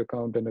taken into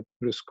account, and a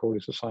risk score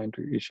is assigned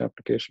to each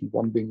application,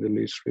 1 being the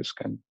least risk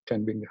and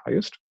 10 being the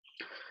highest.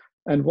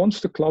 And once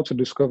the clouds are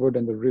discovered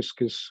and the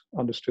risk is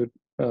understood,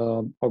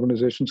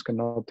 organizations can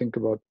now think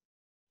about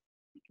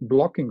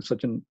blocking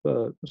certain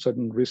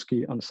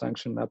risky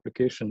unsanctioned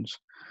applications.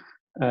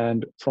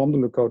 And from the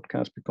Lookout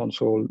CASB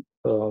console,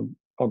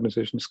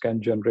 organizations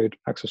can generate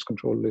access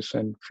control lists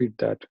and feed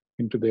that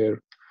into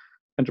their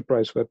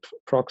enterprise web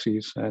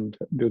proxies and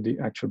do the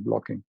actual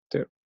blocking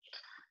there.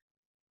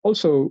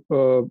 Also,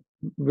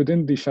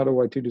 within the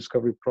shadow IT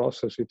discovery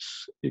process,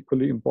 it's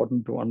equally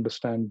important to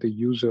understand the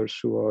users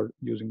who are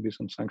using these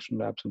unsanctioned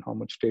apps and how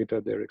much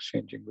data they're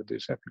exchanging with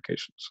these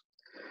applications.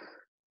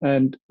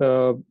 And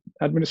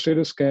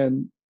administrators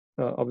can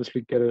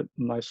obviously get a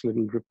nice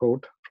little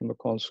report from the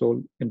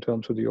console in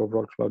terms of the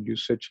overall cloud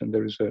usage, and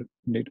there is a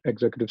neat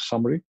executive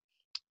summary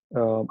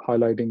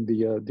highlighting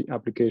the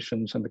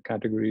applications and the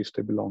categories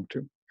they belong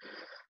to.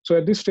 So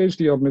at this stage,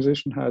 the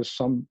organization has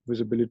some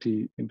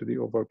visibility into the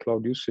overall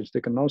cloud usage. They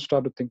can now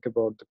start to think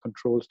about the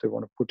controls they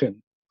want to put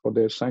in for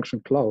their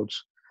sanctioned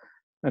clouds.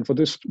 And for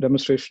this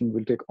demonstration,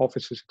 we'll take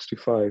Office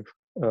 365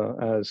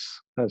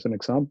 as an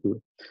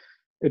example.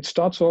 It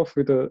starts off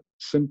with a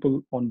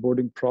simple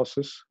onboarding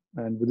process,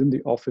 and within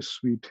the Office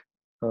suite,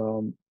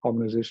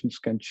 organizations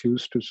can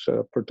choose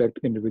to protect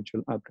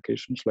individual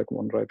applications like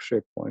OneDrive,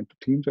 SharePoint,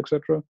 Teams,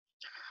 etc.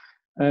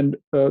 And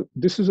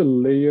this is a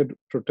layered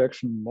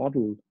protection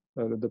model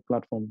that the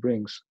platform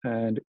brings,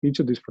 and each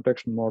of these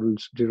protection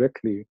models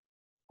directly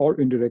or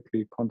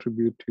indirectly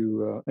contribute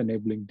to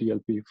enabling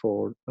DLP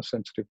for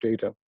sensitive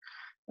data.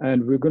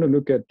 And we're going to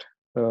look at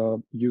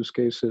use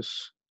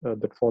cases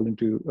that fall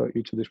into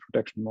each of these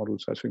protection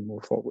models as we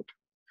move forward.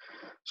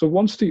 So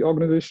once the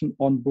organization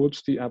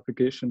onboards the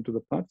application to the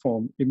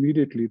platform,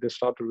 immediately they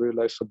start to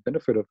realize the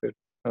benefit of it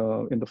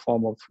in the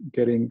form of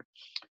getting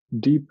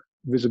deep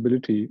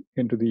visibility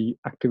into the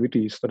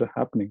activities that are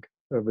happening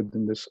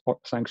within this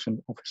sanctioned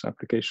Office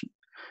application.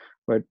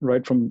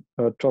 Right from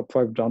top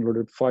 5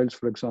 downloaded files,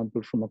 for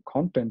example, from a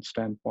content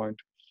standpoint,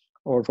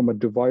 or from a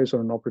device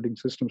or an operating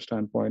system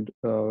standpoint,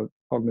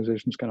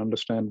 organizations can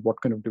understand what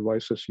kind of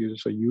devices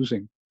users are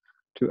using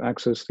to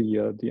access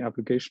the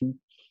application.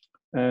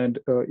 And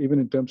even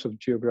in terms of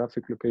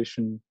geographic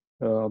location,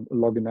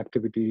 login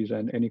activities,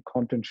 and any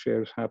content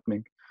shares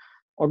happening,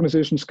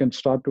 organizations can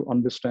start to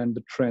understand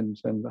the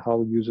trends and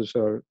how users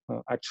are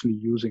actually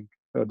using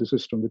the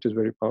system, which is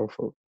very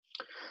powerful.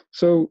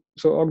 So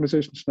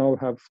organizations now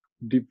have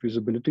deep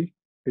visibility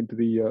into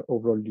the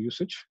overall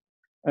usage.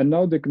 And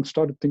now they can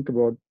start to think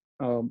about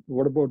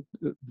what about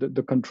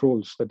the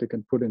controls that they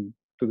can put in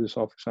to this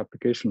Office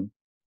application.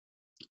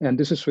 And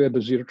this is where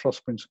the zero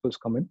trust principles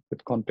come in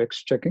with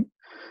context checking.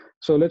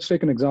 So let's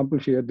take an example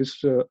here.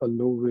 This is a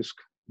low risk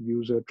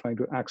user trying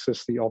to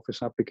access the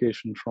Office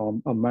application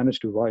from a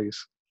managed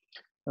device.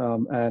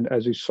 And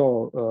as you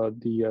saw,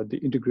 the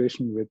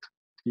integration with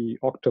the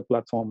Okta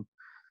platform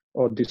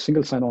or the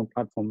single sign-on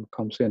platform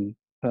comes in,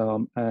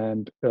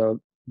 and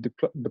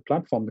the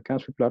platform, the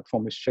CASB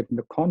platform, is checking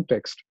the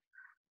context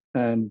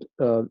and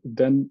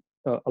then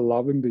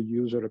allowing the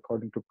user,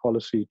 according to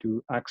policy,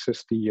 to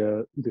access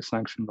the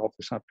sanctioned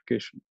Office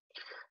application.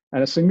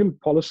 And a single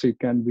policy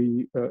can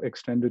be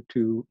extended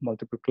to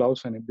multiple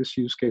clouds. And in this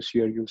use case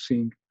here, you're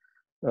seeing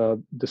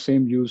the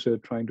same user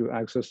trying to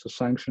access the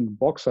sanctioned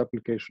Box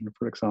application,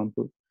 for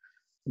example,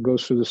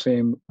 goes through the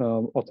same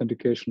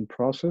authentication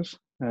process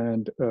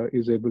and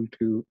is able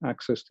to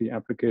access the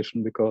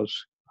application because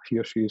he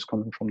or she is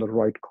coming from the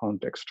right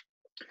context.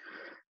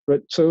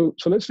 Right. So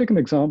let's take an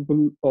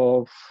example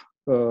of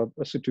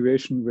a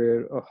situation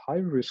where a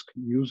high-risk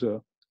user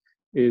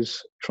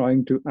is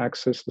trying to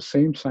access the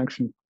same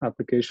sanctioned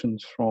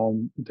applications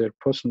from their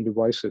personal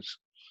devices.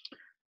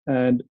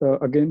 And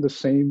again, the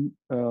same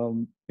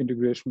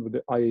integration with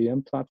the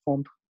IAM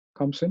platform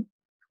comes in.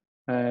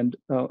 And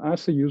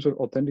as the user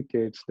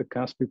authenticates, the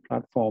CASB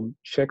platform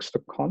checks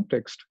the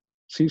context,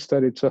 sees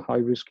that it's a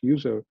high-risk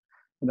user,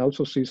 and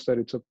also sees that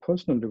it's a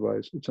personal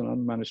device, it's an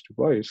unmanaged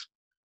device.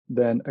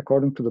 Then,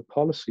 according to the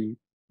policy,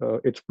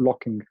 it's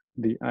blocking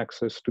the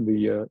access to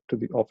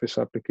the Office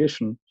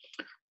application.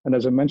 And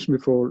as I mentioned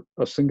before,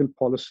 a single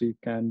policy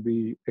can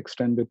be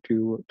extended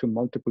to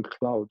multiple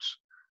clouds.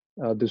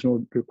 There's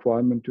no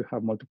requirement to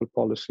have multiple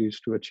policies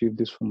to achieve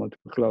this for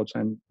multiple clouds.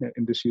 And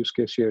in this use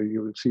case here,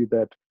 you will see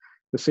that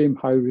the same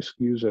high-risk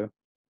user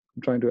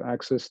trying to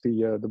access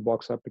the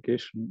Box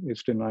application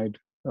is denied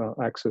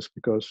access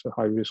because a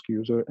high-risk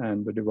user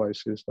and the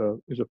device is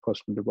a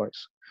personal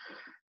device.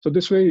 So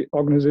this way,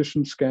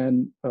 organizations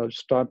can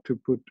start to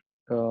put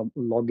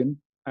login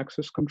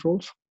access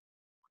controls.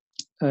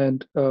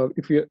 And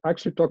if we're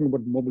actually talking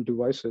about mobile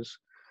devices,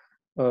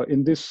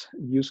 in this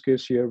use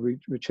case here,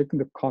 we're checking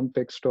the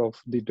context of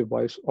the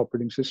device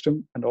operating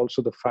system and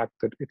also the fact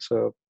that it's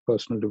a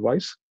personal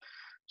device.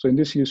 So in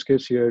this use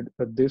case here,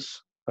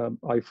 this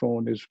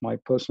iPhone is my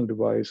personal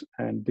device,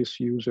 and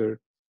this user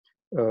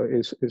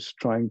is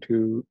trying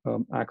to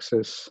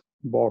access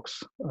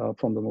Box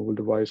from the mobile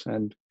device,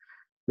 and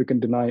we can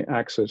deny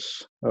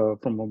access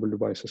from mobile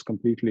devices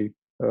completely,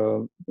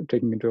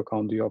 taking into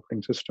account the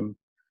operating system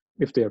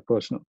if they are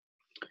personal.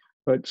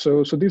 Right.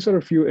 So these are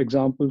a few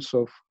examples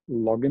of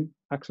login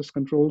access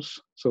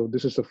controls. So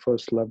this is the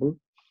first level.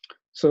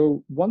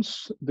 So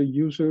once the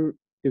user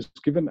is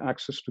given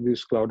access to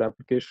these cloud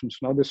applications,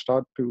 now they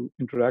start to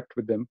interact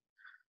with them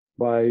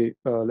by,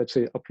 let's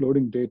say,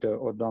 uploading data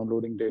or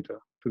downloading data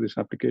to these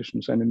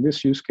applications. And in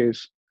this use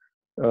case,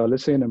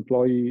 let's say an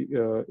employee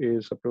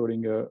is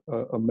uploading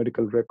a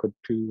medical record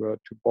to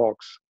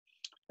Box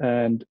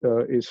and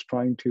is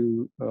trying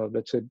to,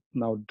 let's say,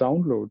 now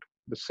download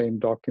the same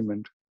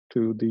document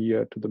to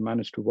the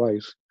managed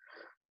device.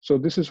 So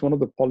this is one of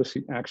the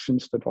policy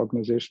actions that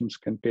organizations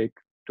can take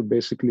to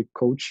basically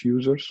coach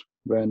users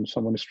when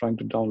someone is trying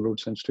to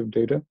download sensitive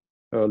data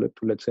to,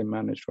 let's say,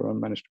 managed or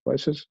unmanaged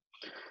devices.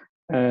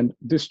 And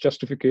this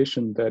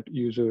justification that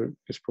user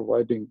is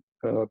providing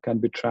can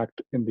be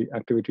tracked in the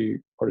activity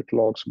audit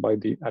logs by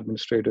the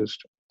administrators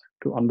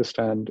to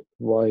understand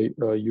why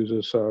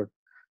users are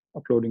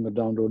uploading or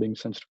downloading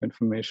sensitive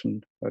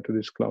information to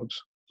these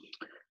clouds.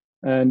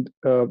 And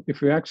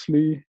if we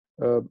actually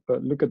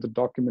look at the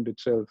document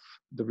itself,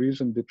 the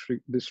reason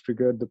this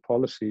triggered the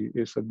policy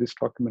is that this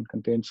document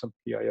contains some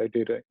PII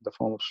data in the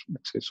form of,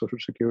 let's say, social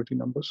security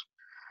numbers.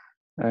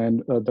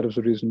 And that is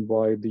the reason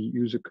why the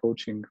user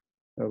coaching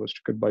was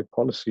triggered by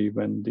policy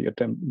when the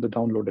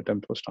download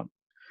attempt was done.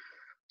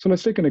 So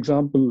let's take an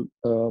example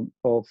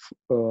of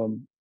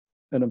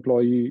an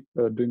employee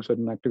doing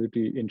certain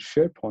activity in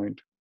SharePoint.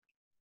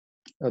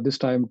 This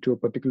time to a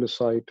particular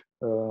site,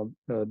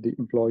 the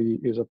employee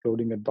is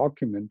uploading a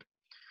document.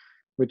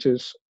 which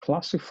is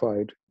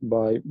classified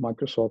by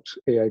Microsoft's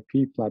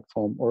AIP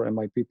platform or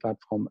MIP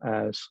platform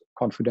as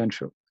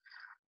confidential.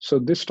 So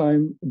this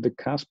time, the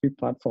CASB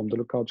platform, the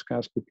Lookout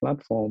CASB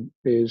platform,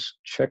 is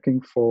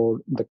checking for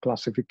the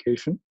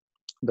classification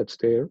that's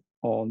there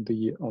on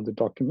the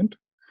document.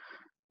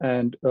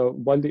 And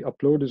while the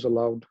upload is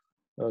allowed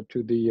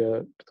to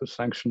the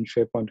sanctioned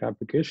SharePoint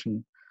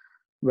application,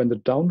 when the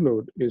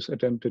download is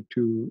attempted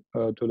to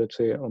let's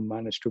say a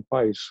managed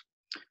device,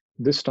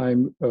 this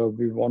time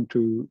we want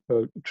to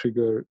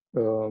trigger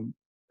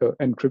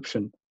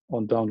encryption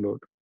on download,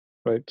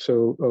 right?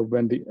 So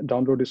when the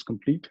download is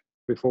complete,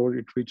 before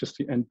it reaches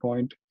the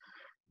endpoint,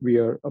 we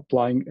are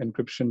applying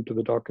encryption to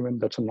the document.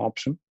 That's an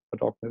option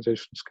that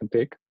organizations can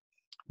take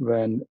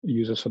when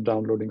users are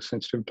downloading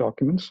sensitive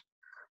documents.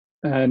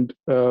 And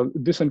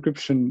this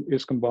encryption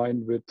is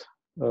combined with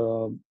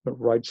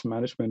rights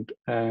management,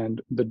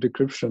 and the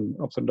decryption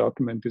of the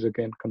document is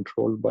again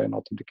controlled by an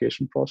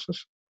authentication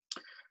process.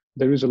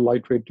 There is a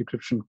lightweight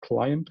decryption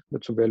client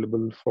that's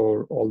available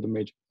for all the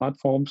major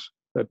platforms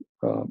that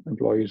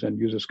employees and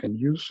users can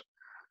use.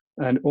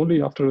 And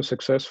only after a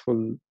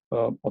successful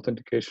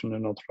authentication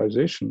and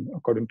authorization,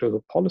 according to the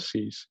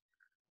policies,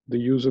 the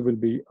user will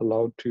be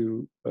allowed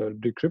to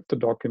decrypt the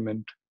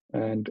document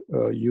and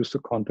use the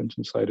contents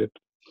inside it.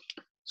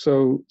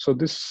 So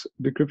this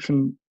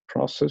decryption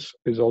process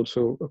is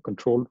also a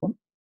controlled one,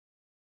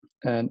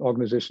 and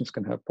organizations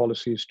can have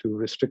policies to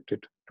restrict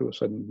it to a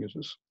certain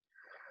users.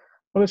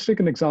 Well, let's take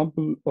an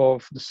example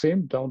of the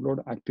same download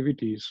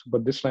activities,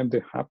 but this time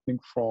they're happening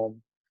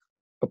from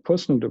a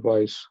personal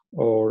device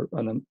or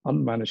an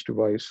unmanaged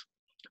device.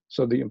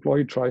 So the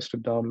employee tries to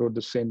download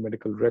the same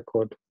medical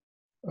record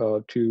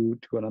to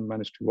an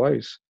unmanaged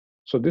device.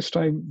 So this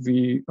time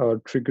we are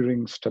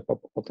triggering step-up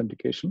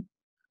authentication.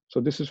 So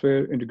this is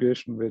where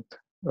integration with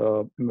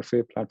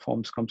MFA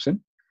platforms comes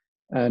in.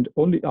 And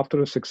only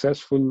after a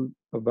successful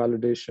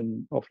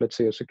validation of, let's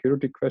say, a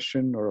security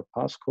question or a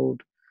passcode,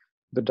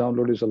 the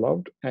download is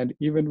allowed. And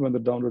even when the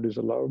download is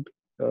allowed,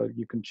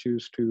 you can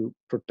choose to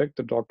protect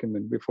the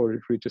document before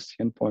it reaches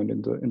the endpoint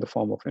in the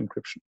form of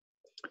encryption.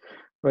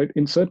 Right?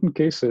 In certain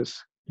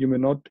cases, you may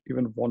not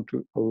even want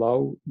to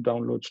allow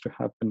downloads to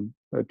happen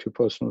to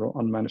personal or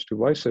unmanaged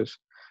devices.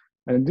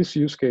 And in this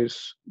use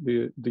case,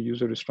 the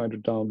user is trying to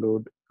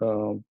download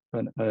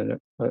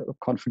a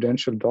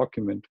confidential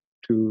document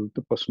to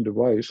the personal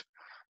device,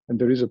 and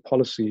there is a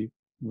policy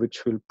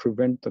which will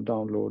prevent the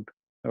download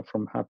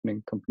from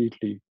happening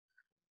completely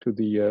to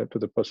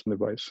the personal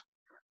device.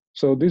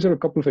 So these are a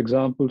couple of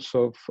examples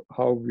of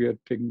how we are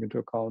taking into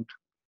account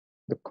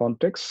the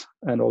context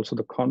and also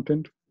the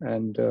content,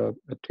 and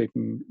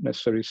taking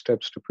necessary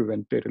steps to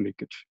prevent data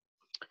leakage.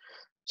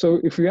 So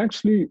if we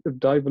actually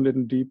dive a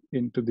little deep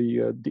into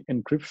the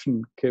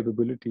encryption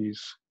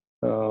capabilities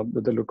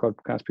that the Lookout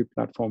CASB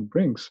platform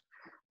brings,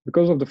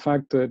 because of the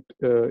fact that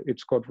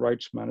it's got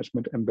rights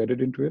management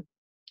embedded into it,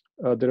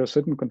 there are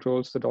certain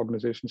controls that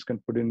organizations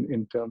can put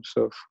in terms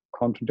of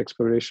content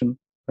expiration.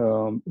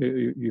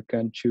 You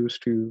can choose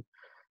to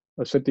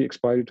set the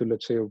expiry to,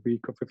 let's say, a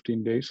week or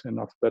 15 days, and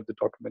after that, the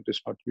document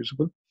is not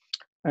usable.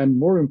 And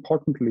more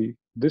importantly,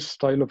 this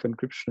style of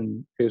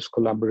encryption is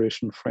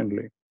collaboration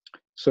friendly.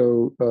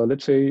 So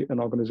let's say an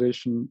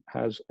organization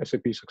has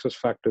SAP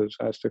SuccessFactors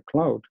as their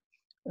cloud,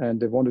 and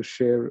they want to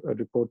share a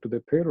report to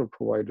their payroll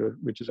provider,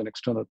 which is an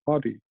external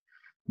party.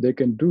 They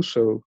can do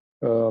so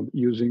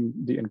using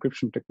the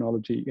encryption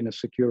technology in a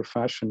secure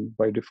fashion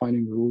by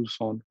defining rules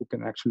on who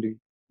can actually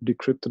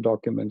decrypt the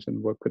documents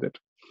and work with it.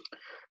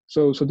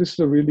 So this is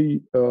a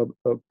really a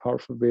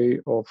powerful way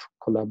of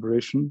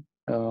collaboration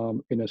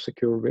in a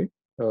secure way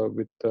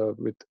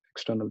with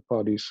external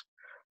parties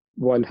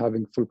while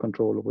having full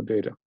control over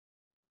data.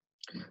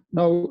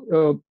 Now,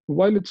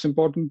 while it's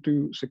important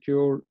to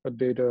secure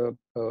data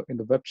in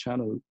the web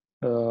channel,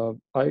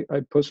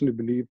 I personally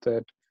believe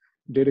that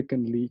data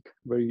can leak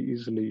very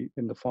easily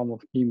in the form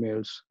of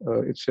emails.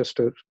 It's just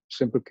a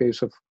simple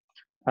case of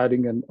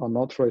adding an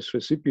unauthorized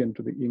recipient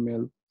to the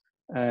email.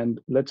 And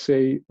let's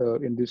say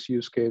in this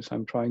use case,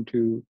 I'm trying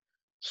to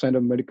send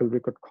a medical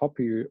record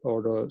copy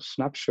or a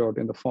snapshot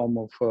in the form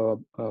of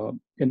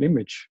an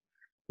image,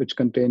 which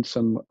contains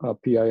some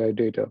PII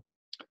data.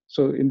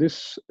 So in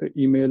this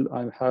email,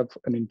 I have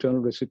an internal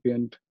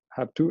recipient,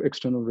 have two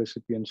external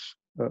recipients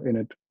in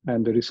it,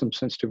 and there is some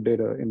sensitive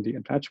data in the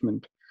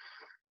attachment.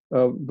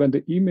 When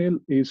the email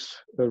is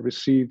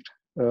received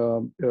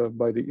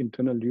by the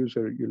internal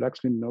user, you'll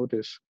actually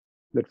notice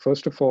that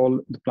first of all,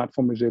 the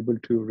platform is able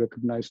to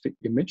recognize the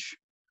image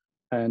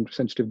and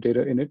sensitive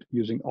data in it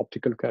using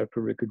optical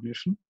character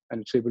recognition, and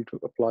it's able to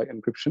apply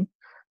encryption.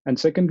 And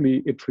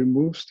secondly, it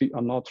removes the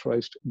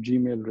unauthorized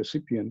Gmail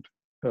recipient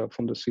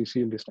from the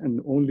CC list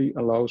and only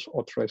allows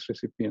authorized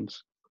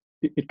recipients.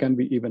 It can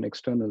be even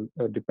external,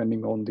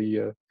 depending on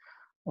the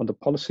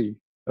policy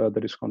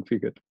that is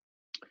configured.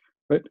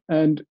 Right,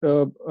 and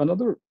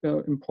another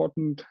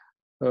important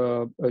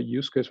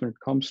use case when it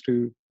comes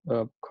to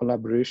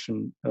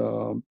collaboration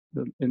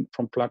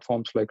from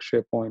platforms like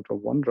SharePoint or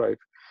OneDrive,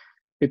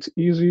 it's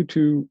easy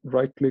to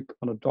right-click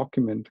on a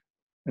document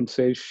and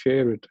say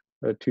share it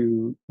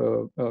to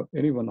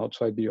anyone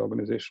outside the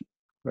organization,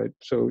 right?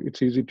 So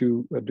it's easy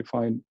to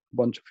define a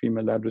bunch of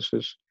email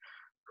addresses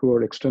who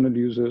are external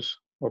users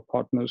or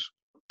partners.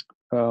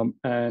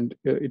 And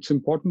it's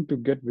important to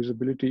get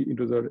visibility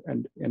into the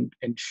and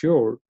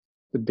ensure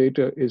the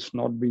data is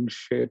not being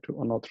shared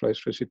to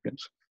unauthorized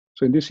recipients.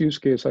 So in this use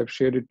case, I've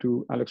shared it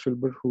to Alex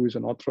Wilbur, who is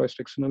an authorized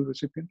external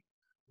recipient,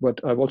 but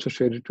I've also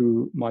shared it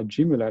to my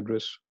Gmail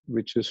address,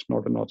 which is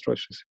not an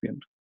authorized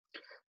recipient.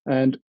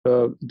 And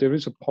there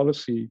is a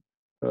policy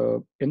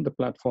in the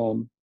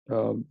platform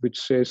which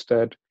says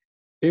that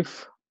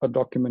if a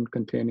document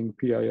containing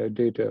PII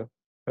data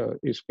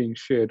is being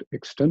shared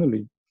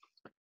externally,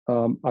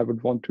 I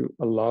would want to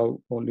allow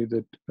only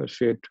that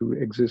share to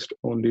exist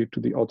only to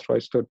the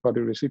authorized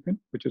third-party recipient,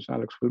 which is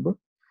Alex Wilbur.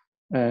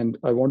 And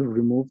I want to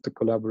remove the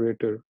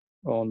collaborator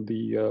on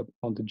the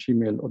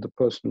Gmail or the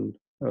personal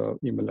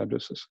email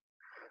addresses.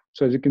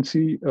 So as you can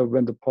see,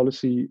 when the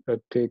policy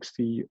takes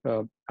the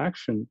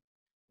action,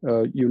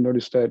 you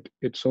notice that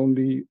it's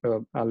only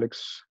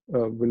Alex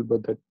Wilbur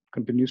that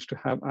continues to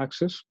have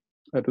access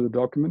to the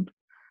document,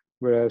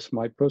 whereas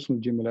my personal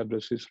Gmail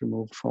address is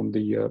removed from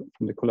the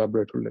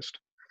collaborator list.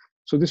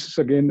 So this is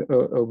again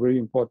a very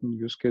important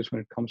use case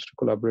when it comes to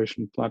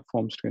collaboration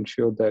platforms to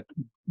ensure that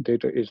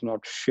data is not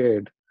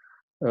shared.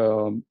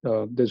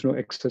 There's no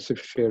excessive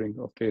sharing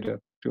of data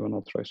to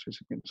unauthorized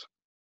recipients.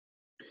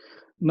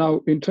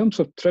 Now, in terms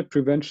of threat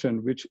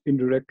prevention, which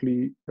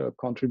indirectly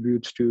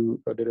contributes to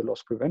data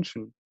loss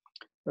prevention,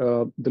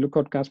 the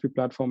Lookout CASB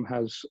platform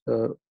has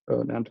an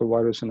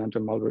antivirus and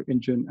anti-malware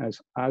engine.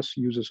 As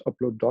users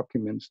upload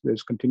documents,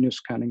 there's continuous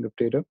scanning of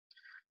data.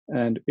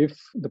 And if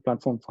the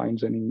platform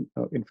finds any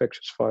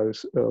infectious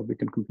files, we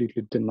can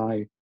completely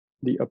deny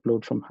the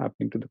upload from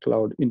happening to the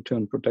cloud, in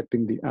turn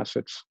protecting the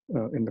assets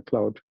in the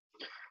cloud.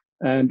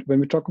 And when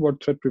we talk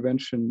about threat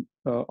prevention,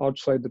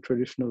 outside the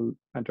traditional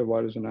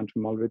antivirus and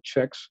anti-malware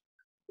checks,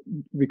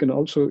 we can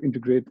also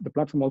integrate, the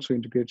platform also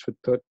integrates with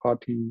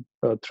third-party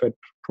threat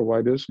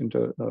providers in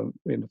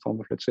the form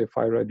of, let's say,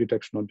 FireEye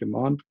detection on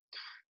demand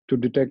to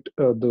detect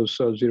those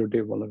zero-day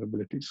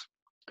vulnerabilities.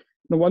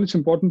 Now, while it's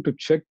important to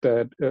check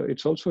that,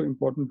 it's also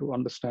important to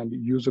understand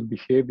user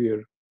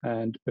behavior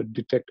and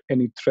detect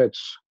any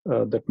threats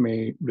that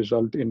may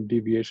result in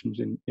deviations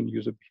in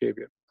user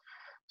behavior.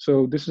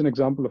 So this is an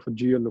example of a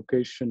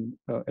geolocation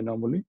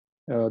anomaly.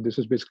 This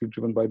is basically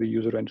driven by the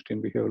user entity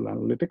and behavioral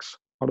analytics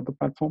out of the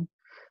platform.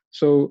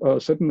 So a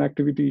certain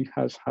activity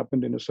has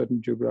happened in a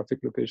certain geographic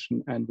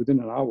location, and within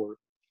an hour,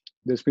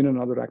 there's been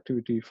another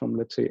activity from,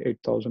 let's say,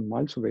 8,000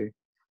 miles away.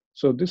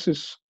 So this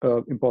is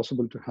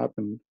impossible to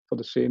happen for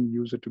the same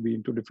user to be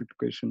in two different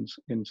locations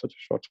in such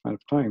a short span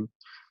of time.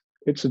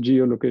 It's a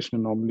geolocation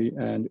anomaly,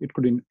 and it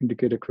could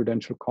indicate a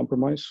credential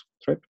compromise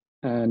threat.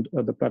 And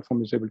the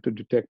platform is able to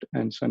detect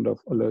and send off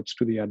alerts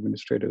to the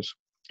administrators.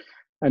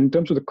 And in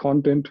terms of the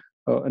content,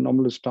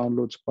 anomalous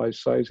downloads by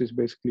size is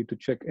basically to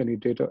check any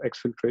data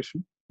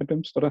exfiltration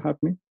attempts that are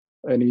happening,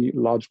 any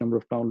large number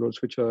of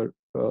downloads which are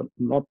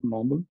not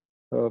normal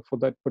for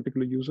that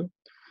particular user.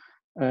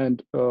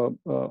 And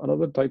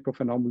another type of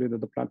anomaly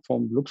that the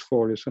platform looks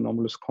for is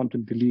anomalous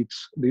content deletes.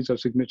 These are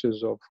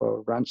signatures of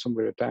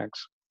ransomware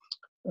attacks,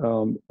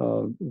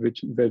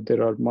 where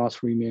there are mass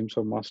renames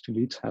or mass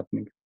deletes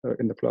happening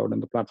in the cloud,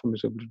 and the platform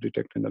is able to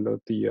detect and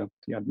alert the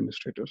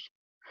administrators.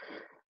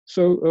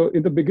 So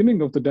in the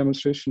beginning of the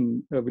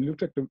demonstration, we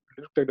looked at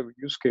a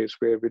use case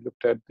where we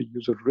looked at the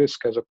user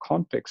risk as a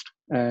context,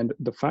 and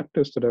the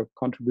factors that are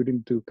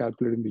contributing to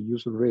calculating the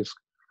user risk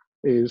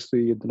is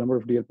the number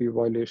of DLP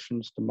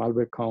violations, the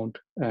malware count,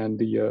 and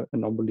the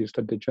anomalies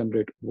that they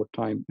generate over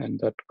time, and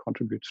that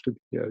contributes to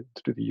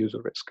the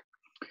user risk.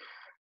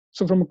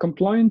 So from a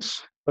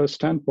compliance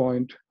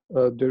standpoint,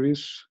 there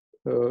is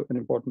an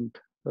important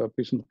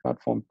piece in the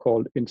platform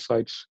called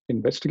Insights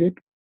Investigate.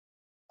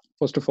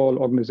 First of all,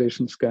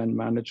 organizations can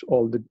manage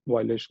all the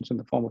violations in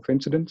the form of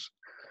incidents.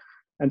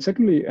 And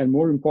secondly, and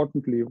more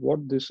importantly,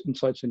 what this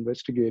Insights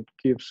Investigate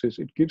gives is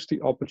it gives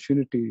the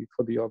opportunity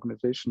for the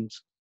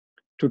organizations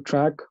to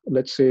track,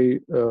 let's say,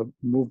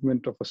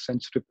 movement of a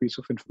sensitive piece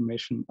of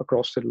information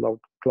across the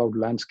cloud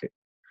landscape.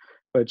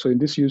 Right. So in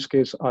this use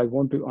case, I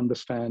want to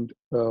understand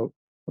a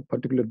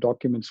particular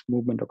document's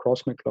movement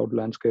across my cloud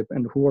landscape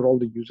and who are all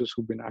the users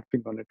who've been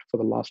acting on it for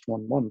the last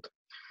 1 month.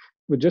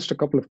 With just a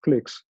couple of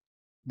clicks,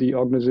 the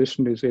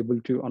organization is able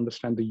to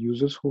understand the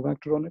users who've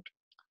acted on it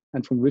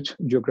and from which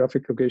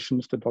geographic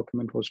locations the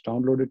document was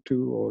downloaded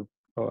to or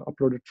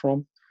uploaded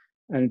from.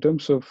 And in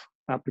terms of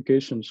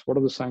applications, what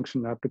are the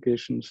sanctioned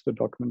applications the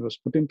document was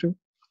put into?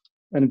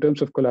 And in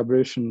terms of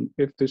collaboration,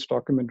 if this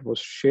document was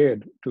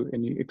shared to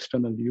any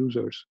external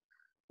users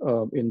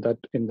in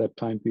that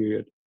time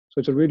period. So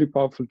it's a really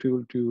powerful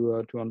tool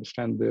to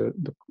understand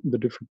the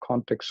different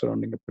contexts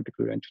surrounding a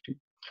particular entity.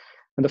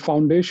 And the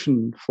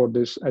foundation for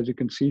this, as you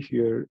can see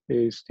here,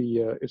 is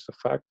the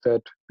fact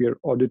that we are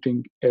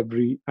auditing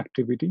every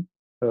activity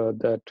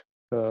that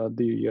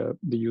the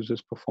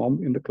users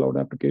perform in the cloud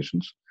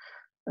applications,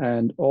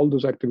 and all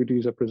those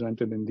activities are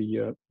presented in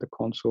the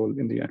console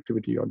in the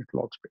activity audit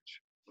logs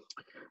page.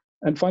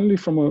 And finally,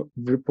 from a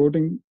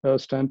reporting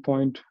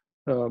standpoint,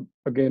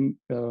 again,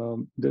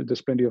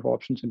 there's plenty of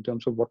options in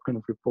terms of what kind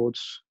of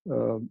reports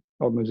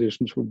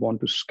organizations would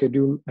want to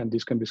schedule, and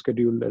these can be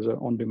scheduled as an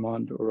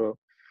on-demand or a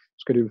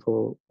schedule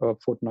for a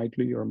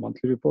fortnightly or a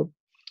monthly report.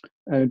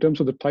 And in terms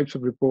of the types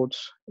of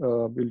reports,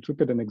 we'll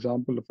look at an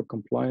example of a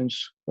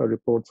compliance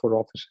report for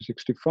Office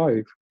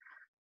 365,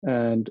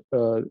 and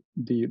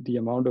the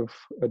amount of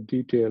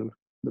detail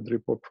that the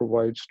report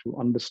provides to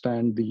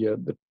understand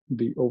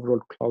the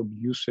overall cloud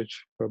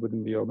usage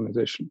within the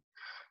organization.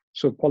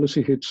 So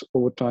policy hits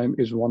over time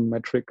is one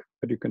metric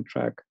that you can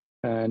track,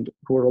 and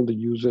who are all the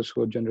users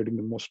who are generating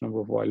the most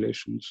number of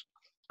violations?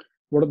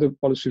 What are the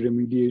policy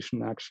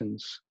remediation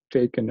actions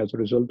taken as a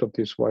result of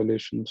these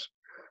violations?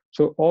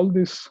 So all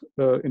this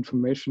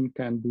information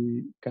can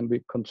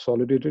be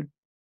consolidated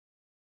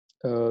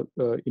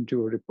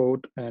into a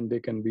report, and they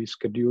can be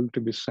scheduled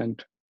to be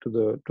sent to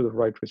the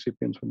right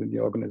recipients within the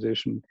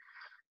organization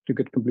to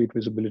get complete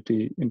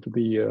visibility into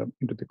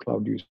the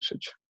cloud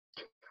usage.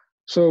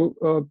 So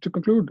to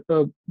conclude,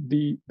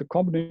 the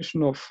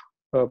combination of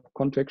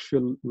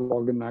contextual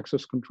login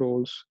access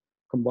controls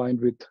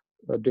combined with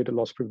data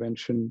loss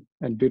prevention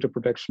and data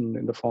protection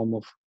in the form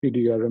of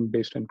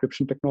EDRM-based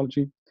encryption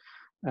technology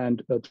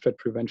and threat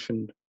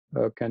prevention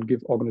can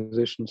give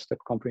organizations that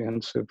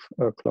comprehensive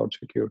cloud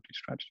security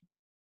strategy.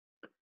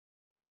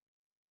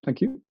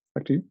 Thank you.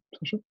 Back to you,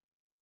 Sascha.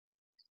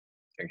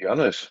 Thank you,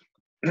 Anvesh.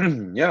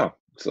 Yeah,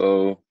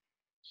 so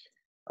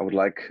I would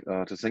like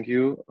to thank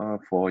you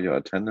for your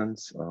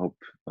attendance. I hope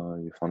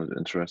you found it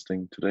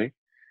interesting today.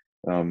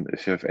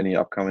 If you have any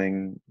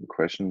upcoming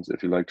questions,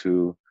 if you'd like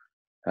to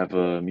have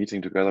a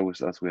meeting together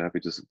with us, we're happy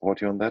to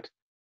support you on that.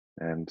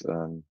 And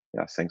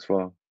yeah, thanks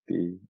for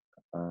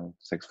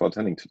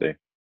attending today.